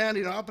was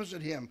standing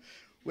opposite him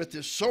with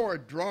his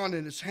sword drawn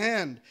in his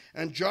hand.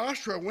 And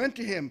Joshua went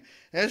to him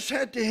and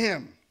said to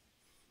him,"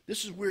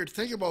 this is weird,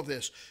 think about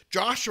this.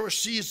 Joshua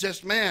sees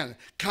this man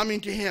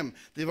coming to him.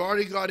 They've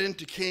already got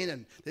into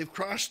Canaan. They've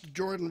crossed the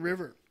Jordan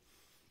River,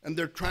 and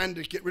they're trying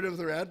to get rid of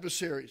their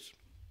adversaries.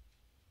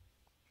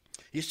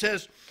 He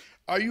says,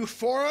 "Are you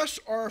for us,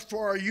 or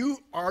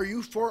are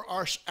you for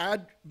our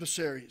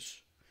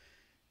adversaries?"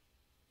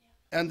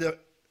 And the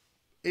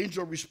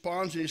angel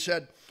responds, and he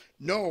said,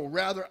 "No,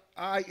 rather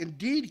I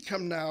indeed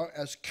come now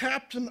as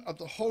captain of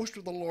the host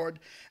of the Lord."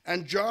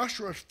 And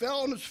Joshua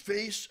fell on his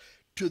face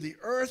to the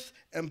earth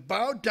and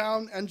bowed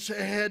down and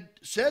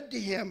said to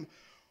him,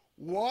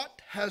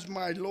 "What has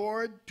my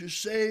Lord to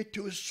say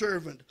to his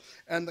servant?"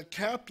 And the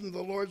captain of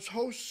the Lord's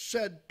host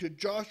said to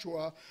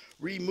Joshua,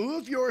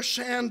 "Remove your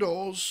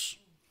sandals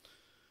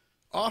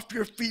off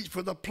your feet,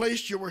 for the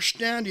place you were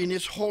standing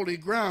is holy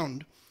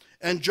ground."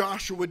 And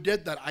Joshua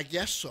did that. I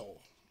guess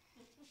so.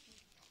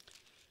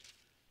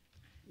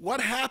 What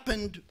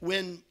happened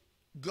when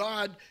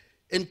God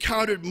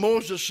encountered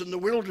Moses in the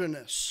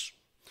wilderness?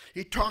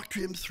 He talked to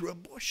him through a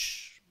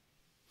bush,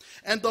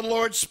 and the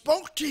Lord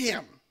spoke to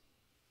him,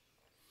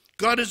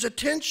 got his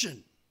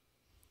attention.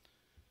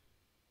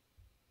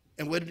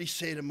 And what did he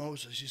say to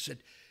Moses? He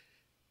said,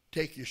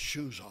 "Take your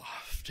shoes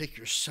off, take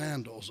your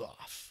sandals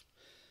off.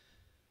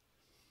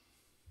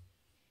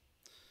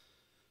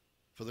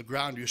 For the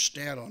ground you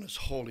stand on is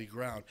holy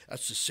ground."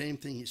 That's the same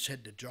thing he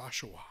said to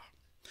Joshua.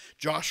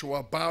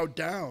 Joshua bowed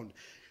down.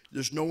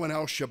 There's no one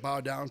else you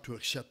bow down to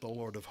except the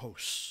Lord of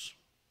hosts.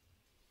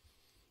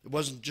 It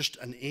wasn't just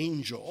an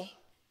angel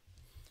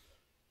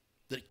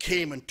that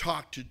came and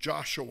talked to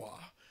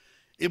Joshua.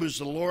 It was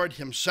the Lord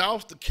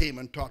himself that came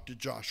and talked to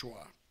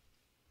Joshua.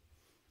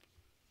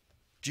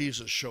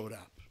 Jesus showed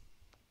up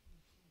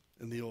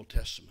in the Old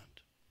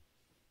Testament,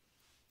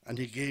 and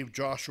he gave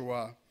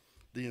Joshua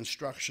the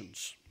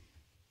instructions.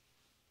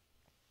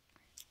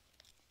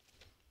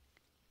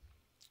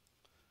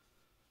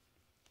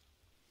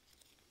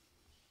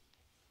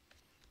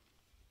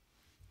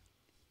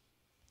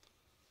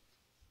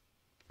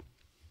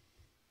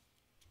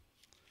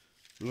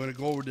 We're going to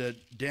go over to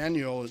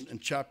Daniel in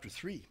chapter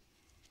 3.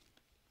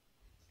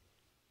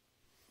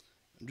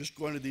 I'm just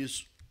going to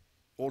these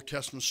Old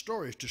Testament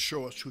stories to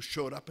show us who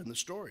showed up in the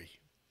story.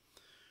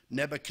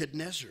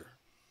 Nebuchadnezzar.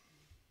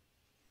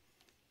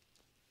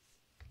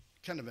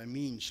 Kind of a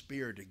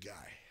mean-spirited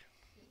guy.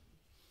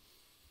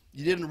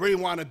 You didn't really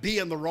want to be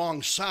on the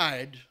wrong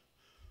side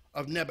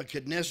of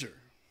Nebuchadnezzar.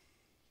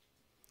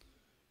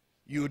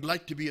 You would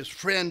like to be his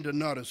friend and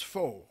not his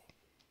foe.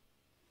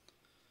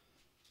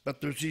 But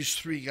there's these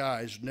three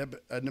guys.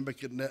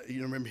 Nebuchadnezzar,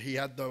 you remember, he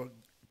had the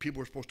people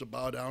were supposed to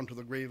bow down to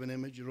the graven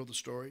image. You know the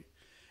story?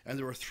 And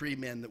there were three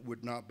men that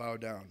would not bow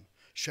down: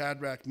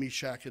 Shadrach,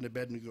 Meshach, and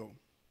Abednego.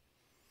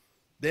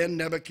 Then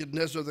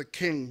Nebuchadnezzar the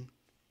king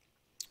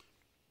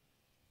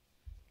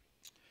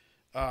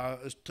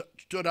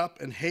stood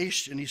up in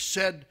haste, and he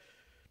said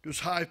to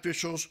his high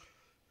officials,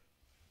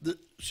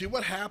 see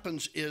what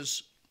happens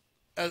is,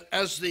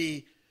 as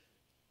the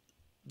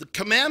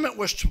commandment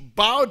was to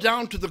bow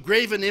down to the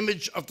graven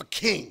image of the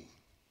king.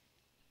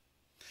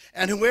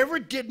 And whoever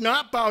did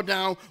not bow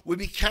down would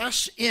be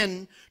cast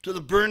into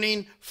the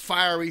burning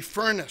fiery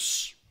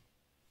furnace.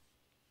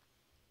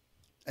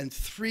 And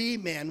three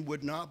men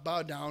would not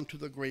bow down to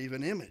the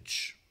graven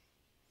image.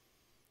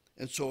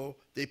 And so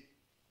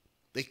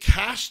they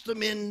cast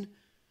them into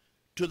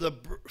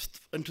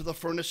the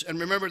furnace. And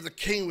remember, the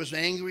king was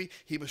angry.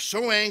 He was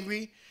so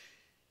angry,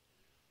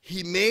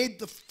 he made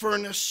the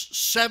furnace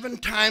 7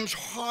 times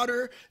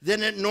hotter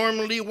than it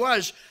normally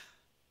was.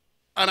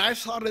 And I've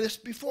thought of this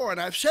before,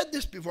 and I've said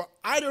this before.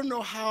 I don't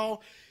know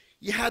how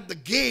you had the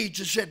gauge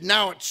that said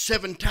now it's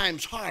 7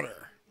 times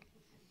hotter.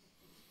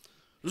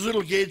 The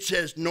little gauge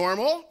says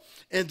normal,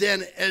 and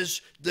then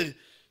as the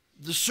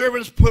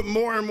servants put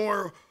more and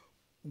more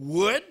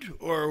wood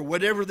or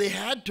whatever they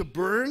had to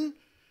burn,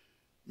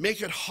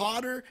 make it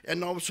hotter,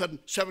 and all of a sudden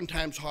 7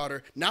 times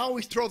hotter. Now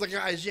we throw the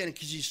guys in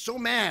because he's so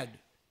mad.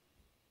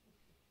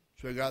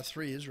 So we got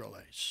 3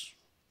 Israelites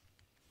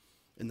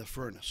in the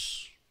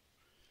furnace.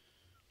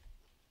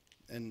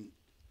 And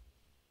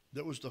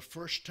that was the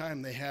first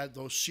time they had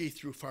those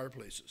see-through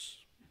fireplaces.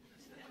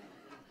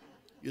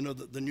 You know,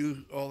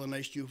 all the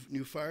nice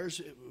new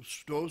fires,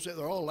 stoves,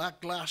 they're all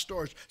glass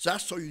doors. So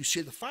that's so you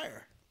see the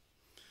fire.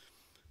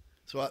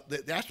 So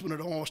that's when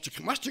it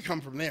must have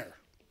come from there.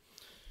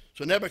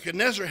 So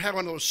Nebuchadnezzar had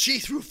one of those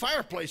see-through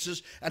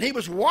fireplaces, and he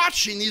was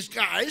watching these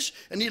guys,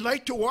 and he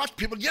liked to watch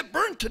people get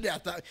burned to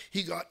death.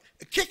 He got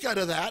a kick out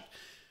of that.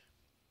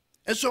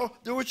 And so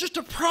there was just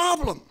a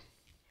problem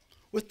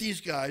with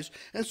these guys.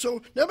 And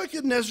so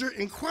Nebuchadnezzar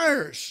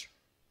inquires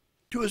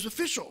to his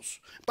officials.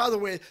 By the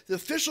way, the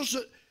officials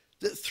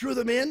that threw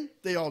them in,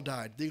 they all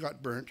died. They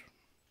got burnt.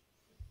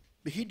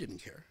 But he didn't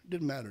care. It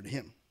didn't matter to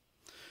him.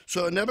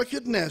 So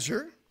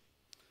Nebuchadnezzar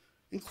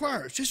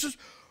inquires. He says,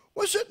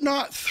 was it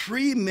not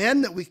 3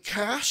 men that we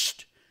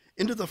cast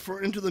into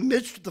the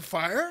midst of the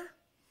fire?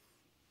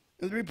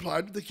 And they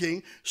replied to the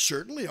king,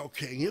 certainly, O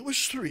king, it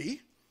was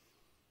 3.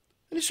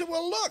 And he said,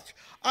 well, look,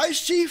 I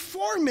see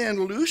 4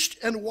 men loosed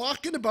and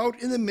walking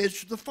about in the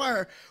midst of the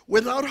fire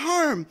without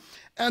harm.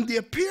 And the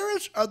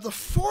appearance of the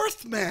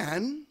 4th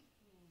man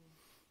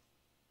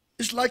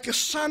is like a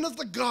son of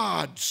the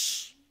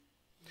gods.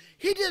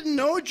 He didn't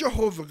know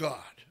Jehovah God.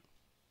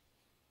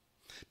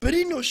 But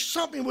he knew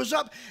something was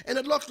up, and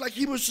it looked like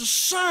he was the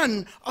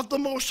son of the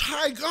Most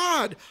High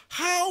God.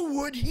 How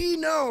would he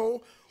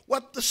know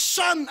what the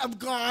Son of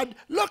God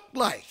looked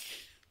like?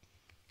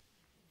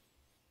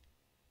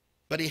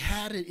 But he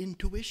had an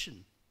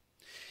intuition.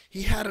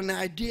 He had an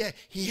idea.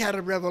 He had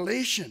a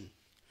revelation.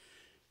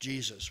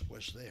 Jesus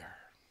was there.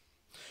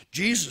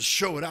 Jesus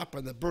showed up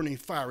in the burning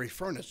fiery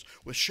furnace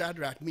with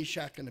Shadrach,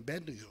 Meshach, and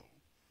Abednego.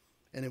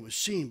 And it was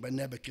seen by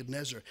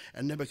Nebuchadnezzar.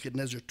 And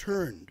Nebuchadnezzar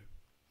turned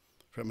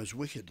from his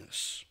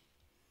wickedness.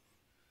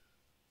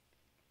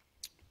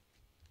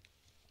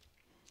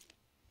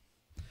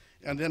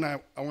 And then I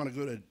want to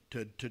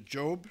go to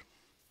Job.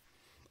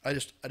 I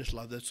just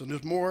love this. And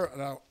there's more,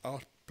 and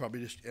I'll probably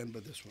just end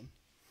with this one.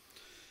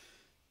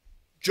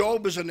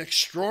 Job is an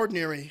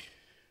extraordinary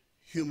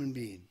human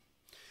being.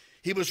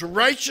 He was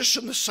righteous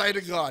in the sight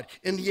of God,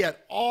 and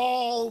yet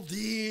all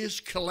these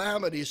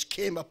calamities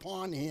came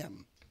upon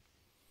him.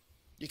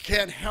 You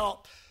can't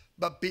help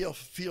but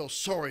feel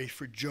sorry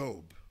for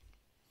Job.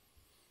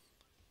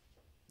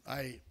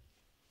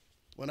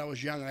 When I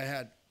was young, I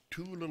had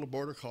 2 little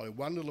border collie.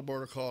 One little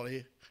border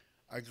collie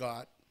I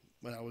got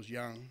when I was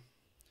young,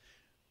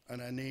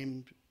 and I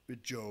named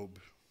it Job.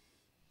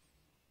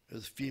 It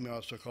was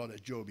female, so I called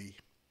it Joby.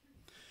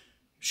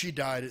 She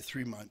died at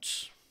 3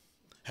 months.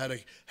 Had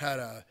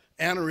a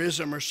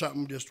aneurysm or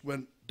something,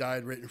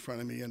 died right in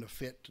front of me in a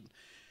fit. And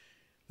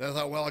then I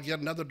thought, well, I'll get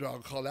another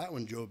dog, call that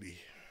one Joby.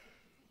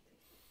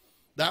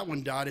 That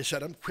one died. I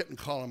said, I'm quitting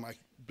calling my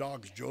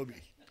dogs Joby.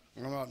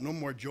 No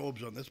more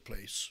Jobs on this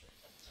place.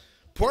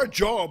 Poor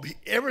Job,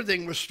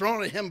 everything was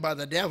thrown at him by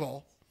the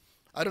devil.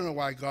 I don't know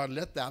why God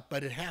let that,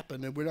 but it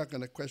happened, and we're not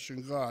going to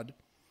question God.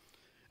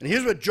 And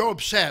here's what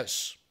Job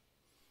says.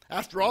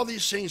 After all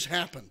these things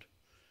happened,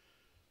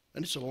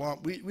 and it's a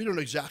long, we don't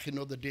exactly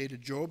know the date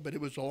of Job, but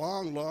it was a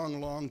long, long,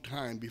 long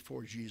time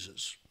before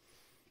Jesus.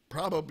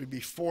 Probably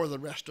before the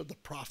rest of the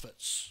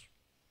prophets.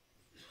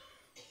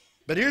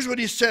 But here's what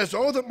he says,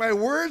 oh, that my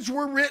words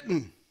were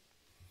written.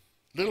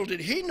 Little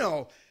did he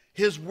know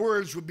his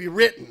words would be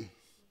written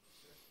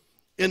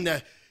in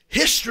the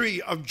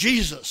history of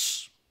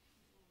Jesus.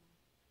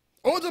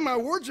 Oh, that my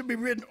words would be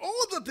written.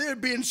 Oh, that they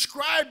would be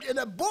inscribed in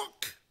a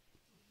book.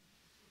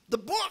 The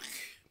book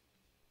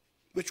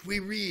which we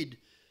read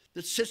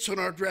that sits on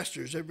our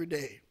dressers every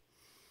day.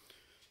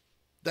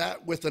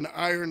 That with an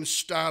iron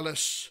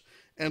stylus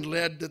and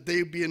lead, that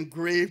they be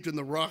engraved in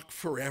the rock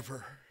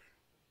forever.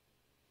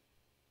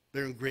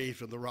 They're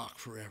engraved in the rock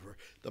forever.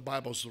 The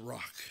Bible's the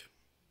rock.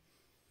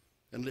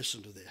 And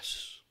listen to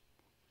this.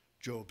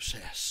 Job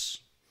says,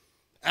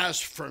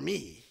 as for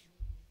me,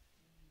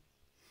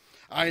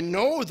 I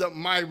know that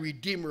my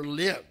Redeemer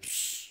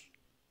lives,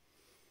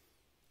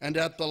 and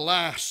at the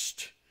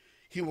last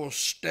he will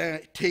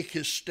take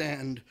his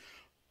stand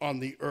on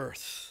the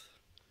earth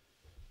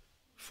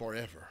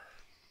forever.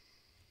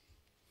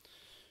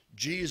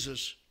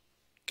 Jesus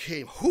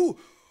came.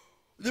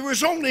 There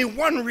was only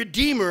one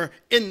Redeemer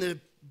in the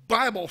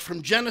Bible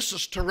from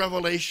Genesis to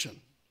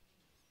Revelation.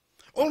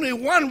 Only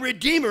one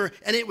Redeemer,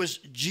 and it was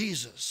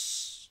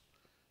Jesus.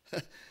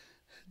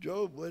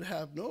 Job would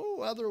have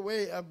no other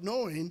way of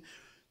knowing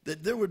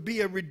that there would be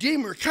a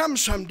Redeemer come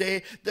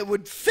someday that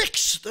would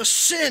fix the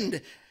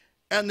sin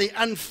and the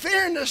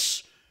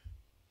unfairness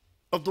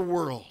of the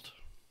world.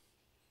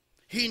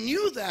 He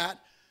knew that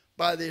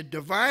by the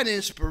divine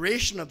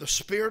inspiration of the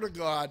Spirit of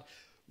God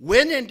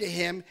went into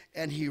him,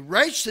 and he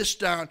writes this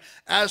down.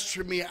 As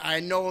for me,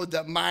 I know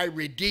that my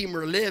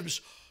Redeemer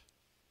lives,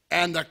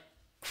 and the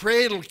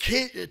cradle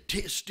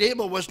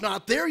stable was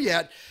not there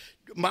yet.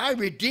 My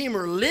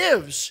Redeemer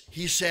lives,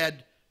 he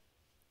said,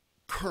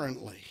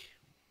 currently.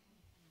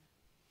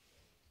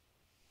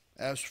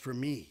 As for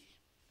me,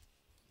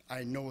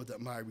 I know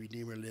that my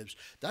Redeemer lives.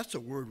 That's a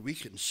word we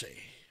can say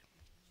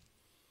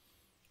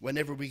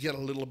whenever we get a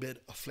little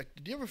bit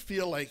afflicted. Do you ever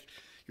feel like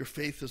your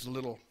faith is a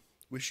little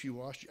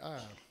wishy-washy? I'd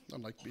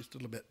like to be just a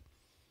little bit,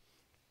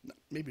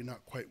 maybe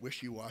not quite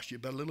wishy-washy,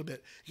 but a little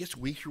bit. It gets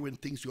weaker when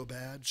things go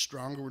bad,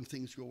 stronger when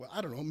things go well.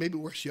 I don't know, maybe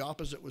it works the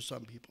opposite with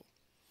some people.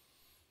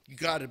 You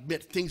got to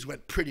admit, things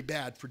went pretty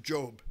bad for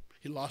Job.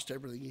 He lost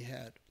everything he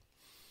had.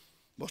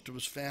 most of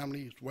his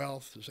family, his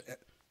wealth,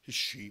 his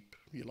sheep.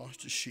 He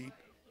lost his sheep.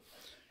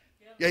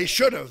 Yeah, he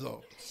should have,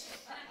 though.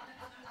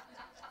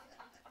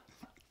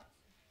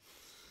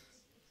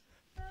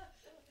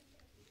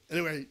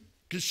 Anyway,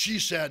 because she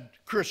said,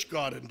 curse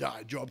God and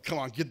die. Job, come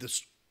on,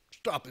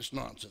 stop this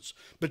nonsense.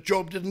 But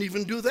Job didn't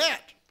even do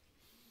that.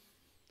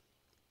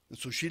 And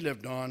so she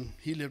lived on,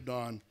 he lived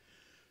on.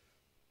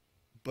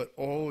 But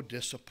oh,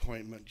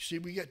 disappointment. You see,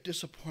 we get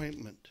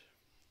disappointment.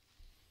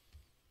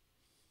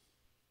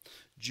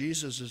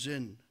 Jesus is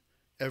in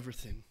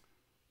everything.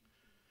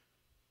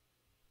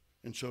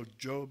 And so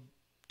Job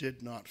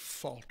did not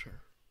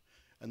falter.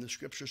 And the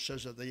scripture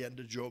says at the end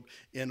of Job,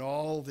 in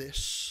all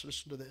this,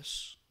 listen to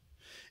this,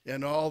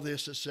 in all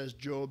this it says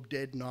Job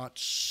did not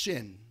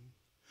sin,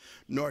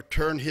 nor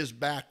turn his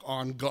back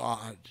on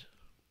God.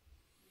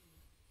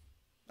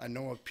 I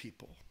know of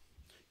people,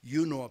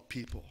 you know of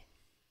people,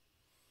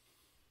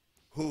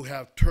 who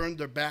have turned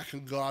their back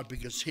on God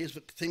because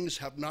things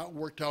have not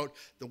worked out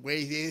the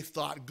way they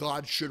thought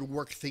God should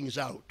work things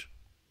out.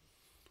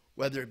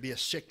 Whether it be a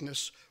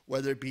sickness,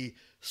 whether it be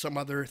some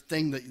other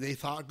thing that they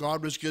thought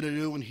God was going to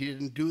do and he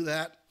didn't do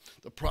that.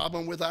 The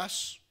problem with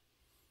us,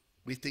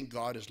 we think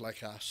God is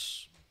like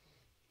us.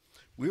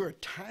 We're a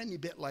tiny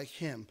bit like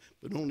him,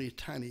 but only a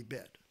tiny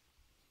bit.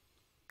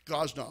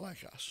 God's not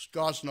like us.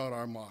 God's not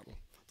our model.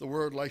 The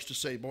world likes to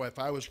say, boy, if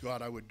I was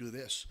God, I would do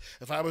this.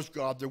 If I was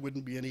God, there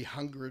wouldn't be any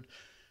hungered,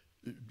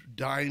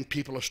 dying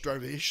people of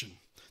starvation.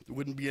 There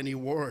wouldn't be any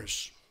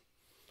wars.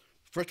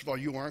 First of all,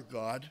 you aren't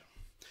God,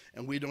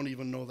 and we don't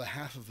even know the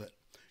half of it.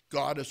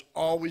 God has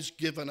always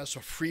given us a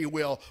free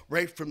will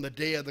right from the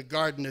day of the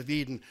Garden of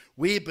Eden.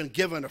 We've been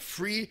given a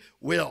free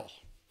will.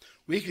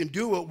 We can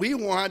do what we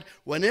want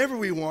whenever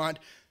we want,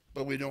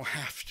 but we don't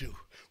have to.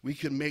 We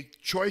can make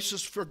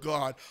choices for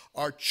God.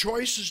 Our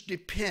choices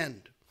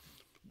depend.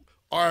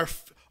 Our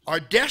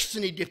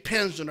destiny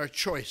depends on our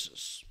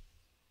choices.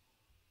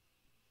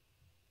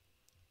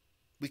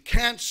 We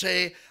can't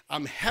say,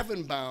 I'm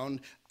heaven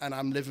bound and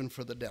I'm living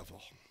for the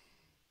devil.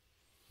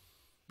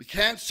 We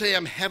can't say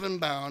I'm heaven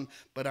bound,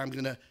 but I'm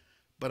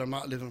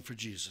not living for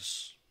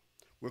Jesus.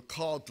 We're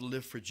called to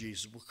live for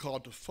Jesus. We're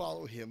called to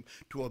follow him,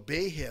 to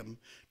obey him,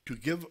 to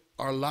give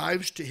our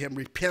lives to him,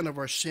 repent of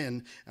our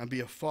sin, and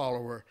be a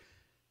follower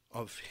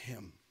of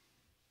him.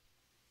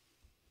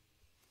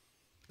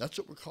 That's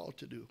what we're called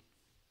to do.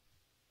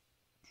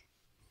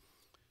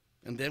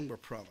 And then we're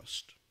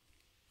promised.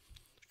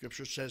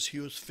 Scripture says he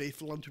who is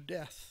faithful unto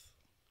death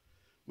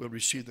will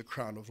receive the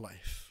crown of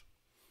life.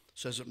 It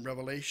says it in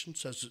Revelation,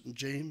 says it in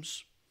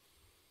James.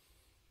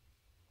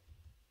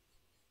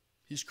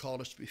 He's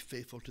called us to be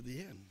faithful to the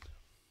end.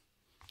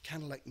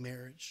 Kind of like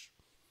marriage.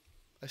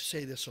 I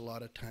say this a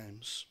lot of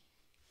times,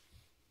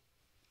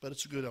 but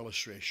it's a good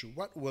illustration.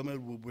 What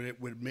woman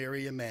would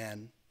marry a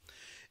man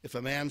if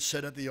a man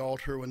sat at the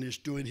altar when he's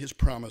doing his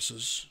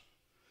promises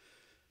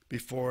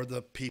before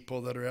the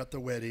people that are at the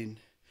wedding,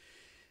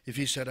 if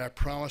he said, I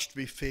promise to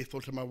be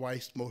faithful to my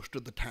wife most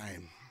of the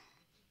time?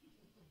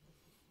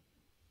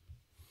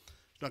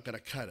 It's not going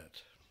to cut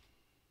it.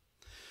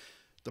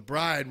 The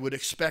bride would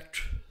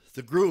expect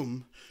the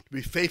groom to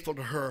be faithful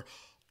to her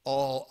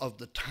all of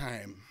the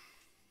time.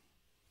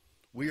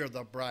 We are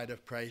the bride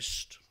of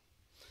Christ,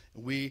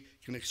 and we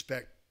can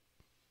expect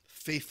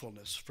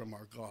faithfulness from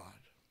our God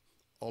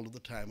all of the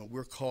time, and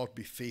we're called to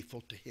be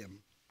faithful to him.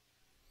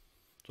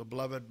 So,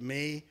 beloved,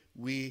 may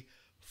we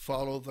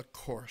follow the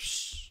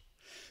course.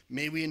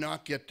 May we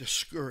not get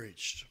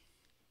discouraged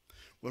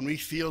when we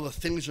feel that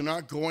things are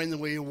not going the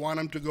way you want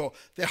them to go.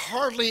 They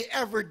hardly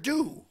ever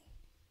do.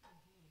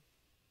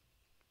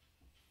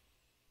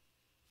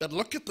 But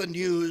look at the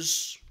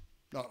news,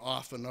 not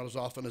as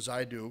often as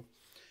I do,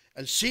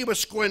 and see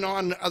what's going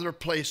on in other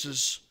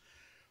places.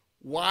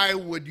 Why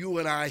would you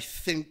and I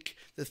think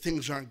that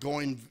things aren't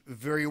going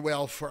very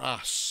well for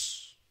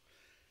us?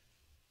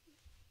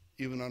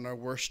 Even on our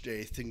worst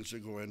day, things are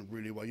going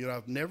really well. You know,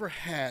 I've never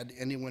had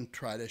anyone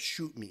try to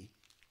shoot me.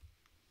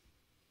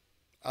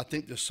 I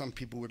think there's some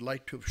people who would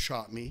like to have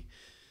shot me,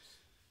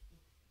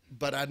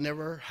 but I've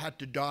never had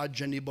to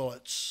dodge any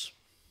bullets.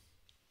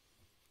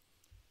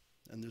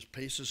 And there's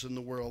places in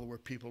the world where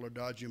people are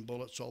dodging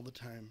bullets all the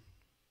time.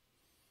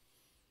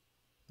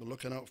 We're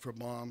looking out for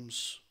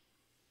bombs.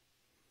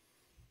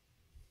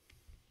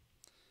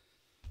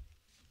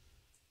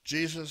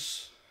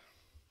 Jesus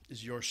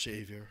is your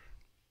Savior,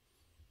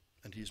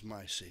 and he's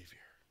my Savior.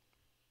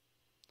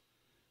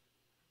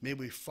 May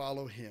we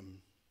follow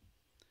him,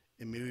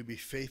 and may we be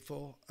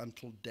faithful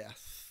until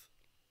death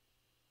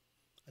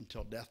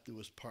do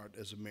us part,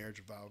 as a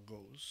marriage vow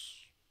goes.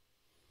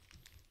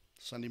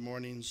 Sunday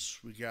mornings,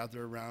 we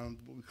gather around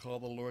what we call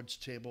the Lord's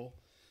table,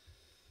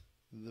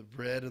 the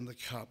bread and the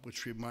cup,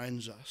 which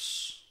reminds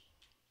us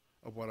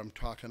of what I'm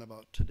talking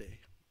about today.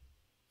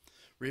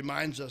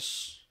 Reminds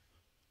us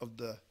of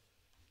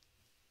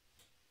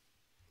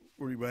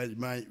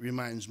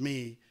reminds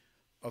me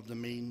of the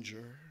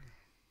manger.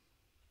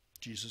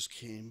 Jesus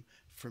came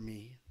for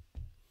me.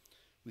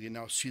 We can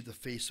now see the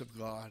face of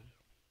God,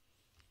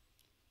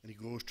 and he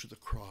goes to the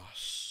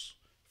cross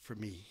for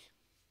me.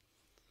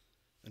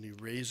 And he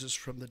raises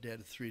from the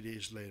dead 3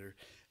 days later.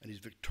 And he's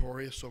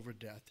victorious over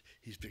death.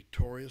 He's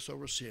victorious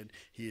over sin.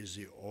 He is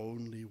the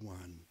only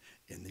one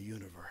in the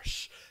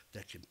universe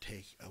that can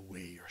take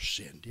away your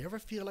sin. Do you ever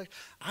feel like,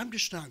 I'm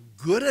just not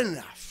good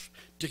enough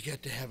to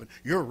get to heaven?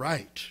 You're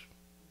right.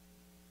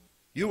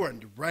 You are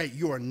right.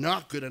 You are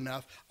not good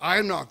enough.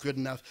 I'm not good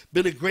enough.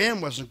 Billy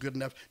Graham wasn't good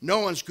enough. No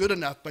one's good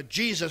enough, but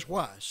Jesus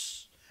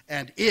was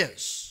and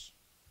is.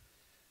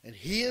 And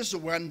he is the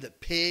one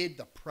that paid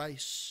the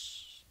price.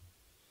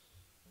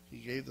 He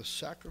gave the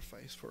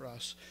sacrifice for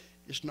us.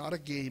 It's not a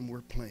game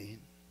we're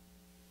playing.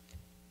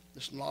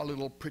 It's not a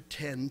little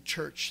pretend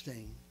church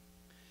thing.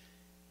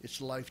 It's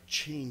a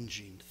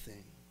life-changing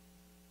thing.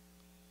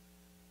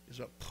 It's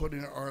about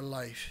putting our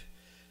life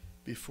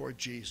before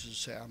Jesus and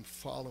say, I'm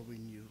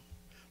following you.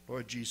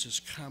 Lord Jesus,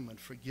 come and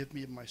forgive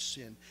me of my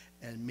sin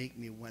and make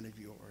me one of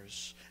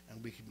yours.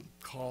 And we can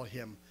call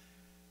him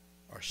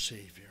our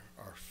Savior,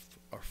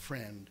 our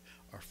friend,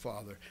 our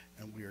Father,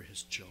 and we are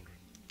his children.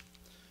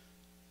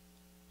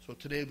 So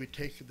today we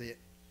take the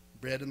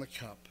bread and the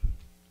cup.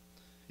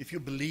 If you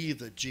believe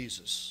that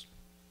Jesus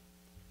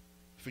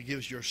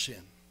forgives your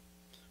sin,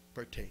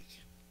 partake.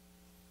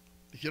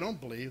 If you don't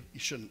believe, you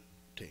shouldn't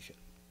take it.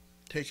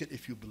 Take it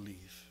if you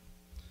believe.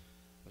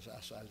 Let's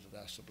ask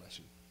the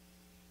blessing.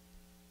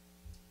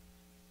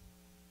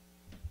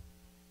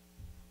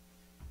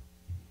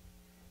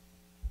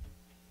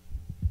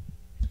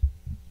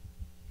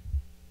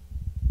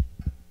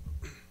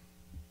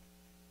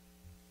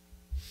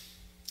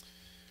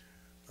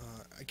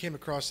 I came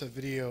across a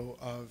video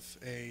of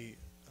a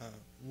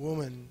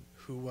woman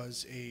who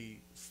was a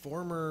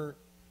former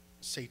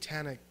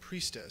satanic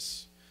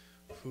priestess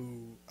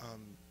who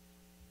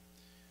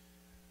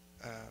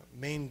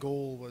main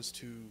goal was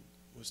to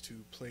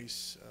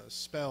place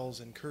spells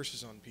and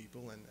curses on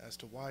people. And as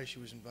to why she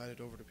was invited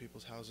over to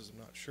people's houses, I'm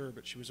not sure,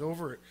 but she was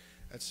over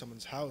at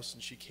someone's house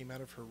and she came out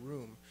of her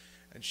room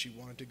and she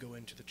wanted to go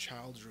into the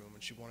child's room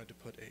and she wanted to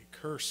put a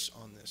curse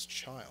on this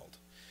child.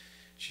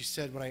 She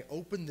said, when I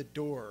opened the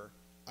door,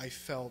 I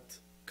felt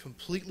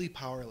completely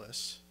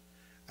powerless,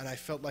 and I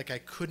felt like I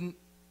couldn't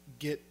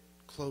get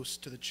close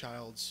to the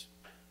child's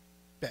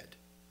bed.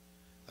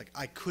 Like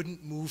I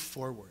couldn't move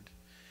forward,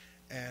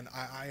 and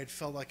I had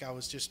felt like I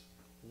was just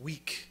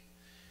weak.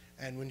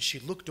 And when she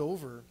looked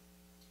over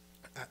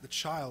at the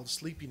child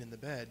sleeping in the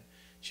bed,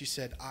 she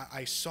said,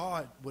 I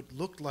saw what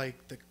looked like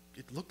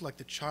it looked like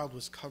the child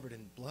was covered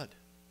in blood,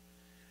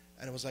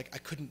 and it was like I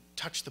couldn't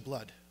touch the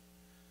blood,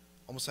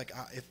 almost like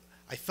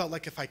I felt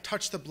like if I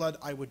touched the blood,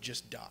 I would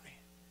just die.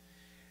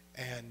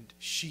 And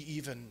she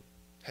even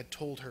had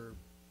told her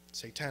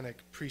satanic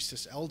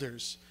priestess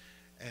elders,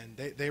 and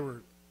they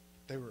were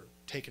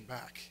taken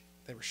back.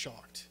 They were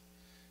shocked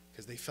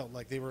because they felt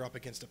like they were up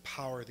against a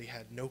power they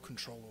had no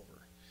control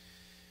over.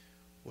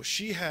 Well,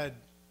 she had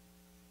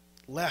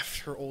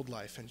left her old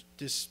life, and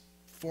this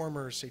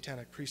former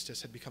satanic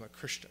priestess had become a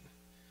Christian.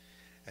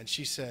 And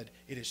she said,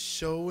 it is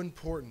so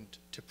important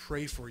to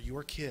pray for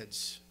your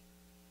kids.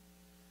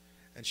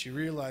 And she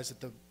realized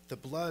that the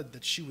blood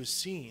that she was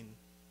seeing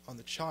on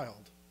the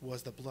child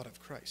was the blood of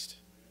Christ.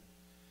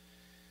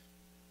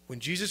 When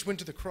Jesus went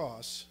to the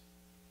cross,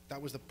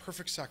 that was the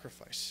perfect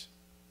sacrifice,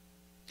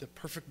 the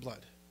perfect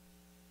blood.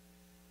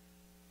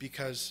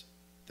 Because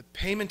the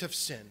payment of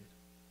sin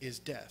is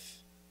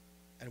death,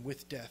 and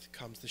with death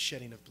comes the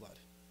shedding of blood.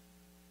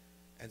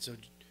 And so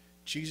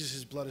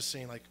Jesus' blood is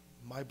saying, like,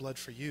 my blood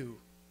for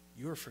you,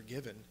 you are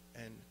forgiven,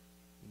 and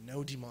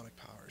no demonic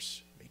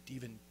powers may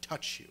even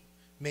touch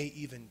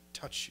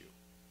you.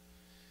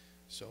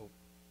 So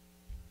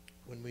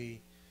when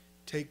we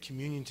take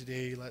communion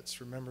today,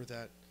 let's remember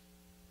that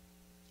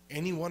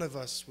any one of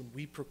us, when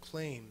we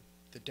proclaim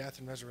the death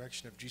and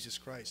resurrection of Jesus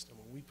Christ, and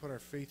when we put our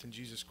faith in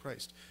Jesus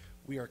Christ,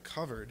 we are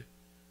covered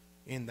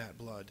in that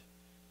blood,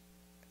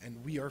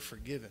 and we are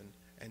forgiven,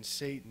 and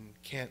Satan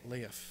can't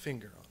lay a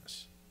finger on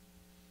us.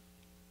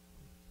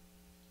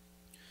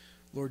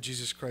 Lord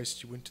Jesus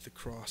Christ, you went to the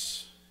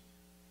cross.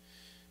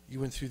 You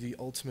went through the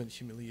ultimate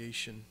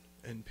humiliation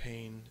and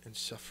pain and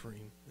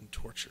suffering and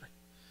torture.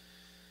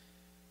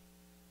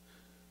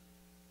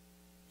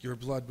 Your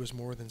blood was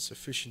more than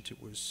sufficient.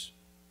 It was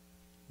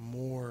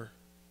more.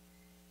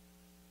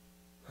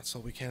 That's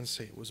all we can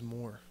say. It was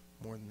more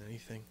than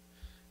anything.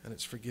 And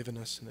it's forgiven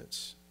us, and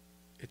it's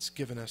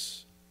given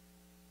us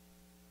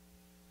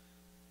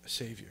a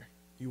Savior.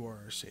 You are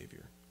our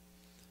Savior.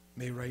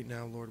 May right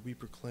now, Lord, we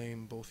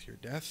proclaim both your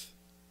death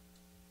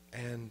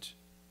and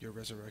your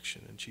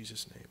resurrection. In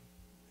Jesus' name,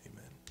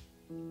 amen.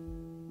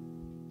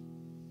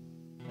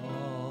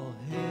 All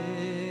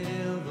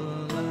hail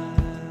the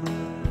Lamb,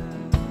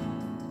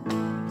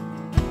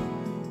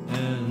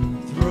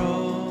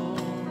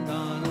 enthroned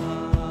on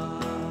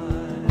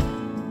high.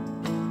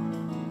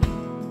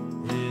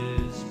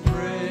 His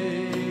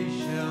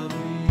praise shall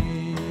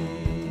be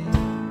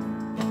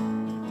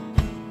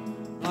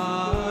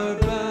our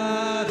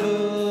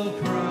battle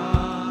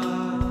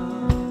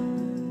cry.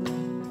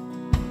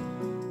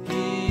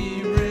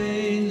 He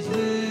reigns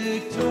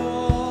victorious.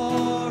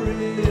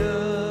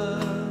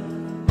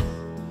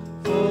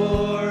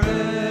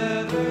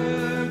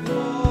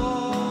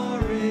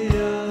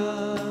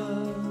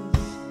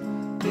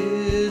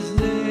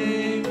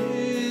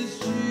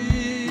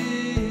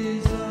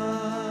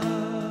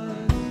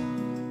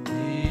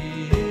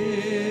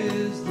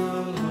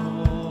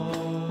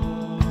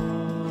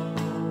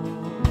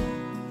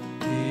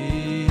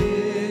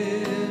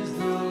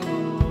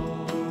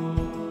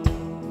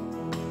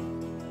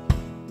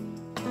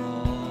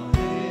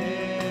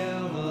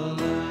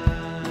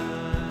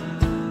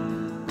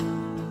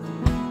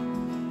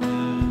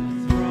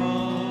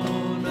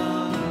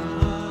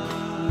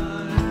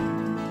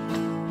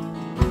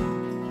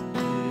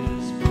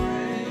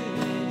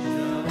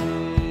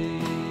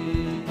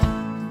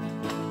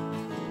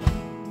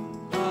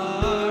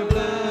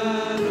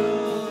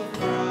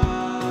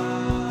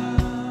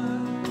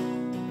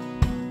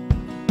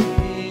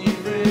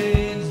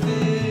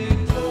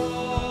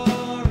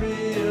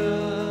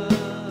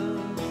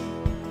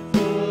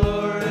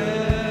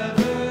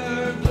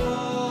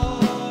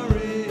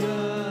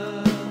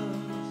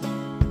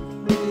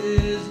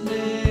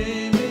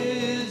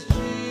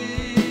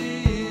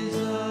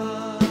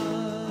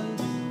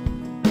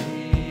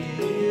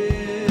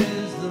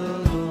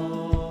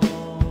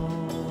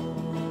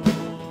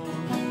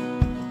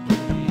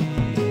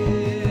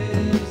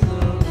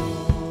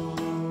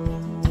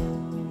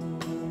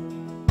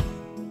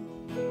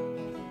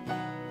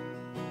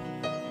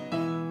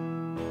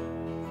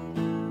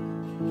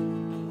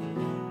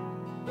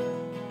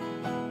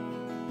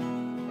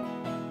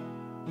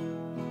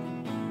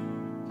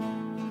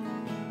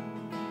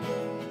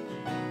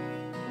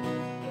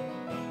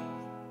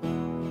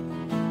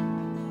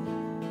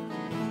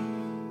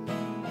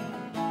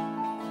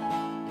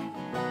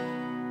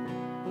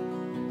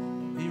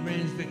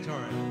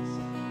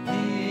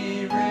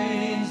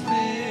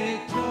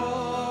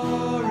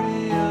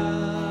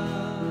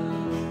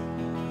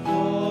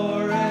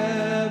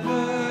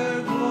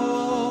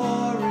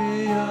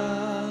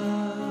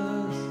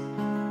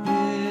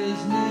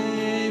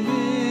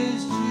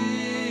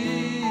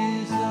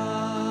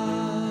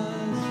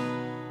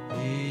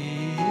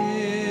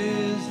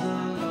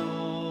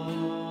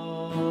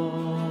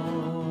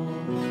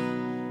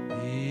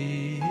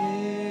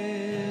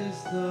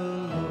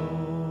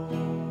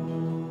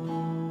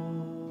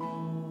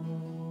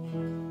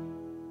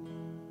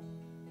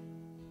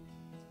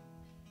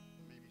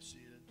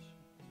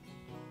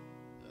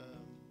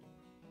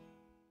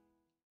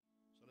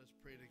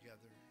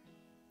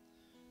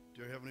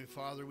 Dear Heavenly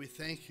Father, we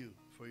thank you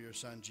for your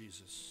Son,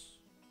 Jesus.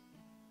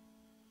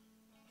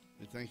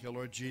 We thank you,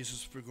 Lord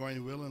Jesus, for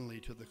going willingly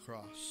to the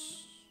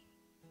cross.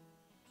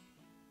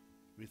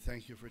 We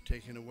thank you for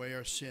taking away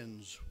our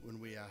sins when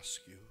we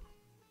ask you.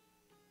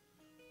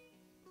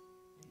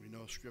 We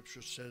know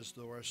Scripture says,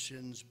 though our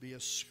sins be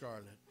as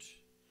scarlet,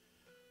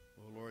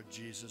 O Lord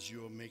Jesus, you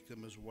will make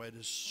them as white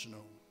as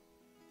snow.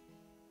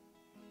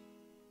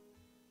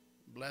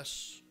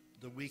 Bless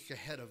the week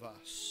ahead of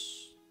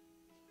us.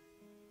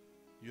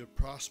 You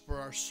prosper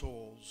our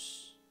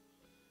souls.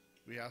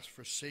 We ask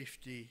for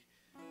safety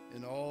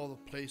in all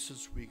the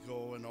places we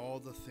go and all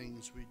the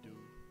things we do.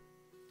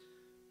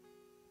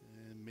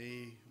 And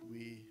may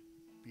we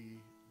be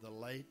the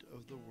light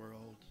of the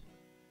world.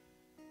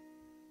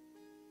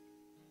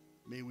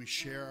 May we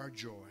share our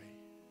joy.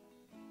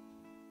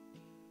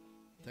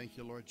 Thank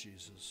you, Lord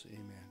Jesus.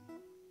 Amen.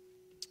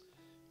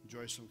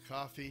 Enjoy some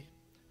coffee.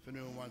 If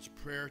anyone wants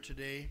prayer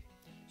today,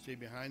 stay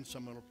behind.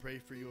 Someone will pray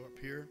for you up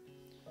here.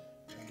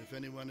 And if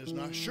anyone is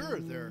not sure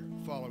they're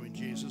following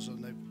Jesus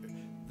and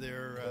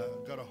they're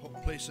got a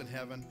place in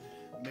heaven,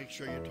 make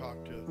sure you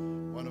talk to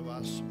one of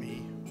us,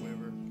 me,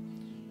 whoever,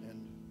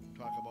 and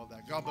talk about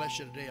that. God bless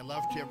you today. I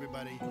love to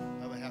everybody.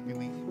 Have a happy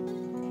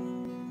week.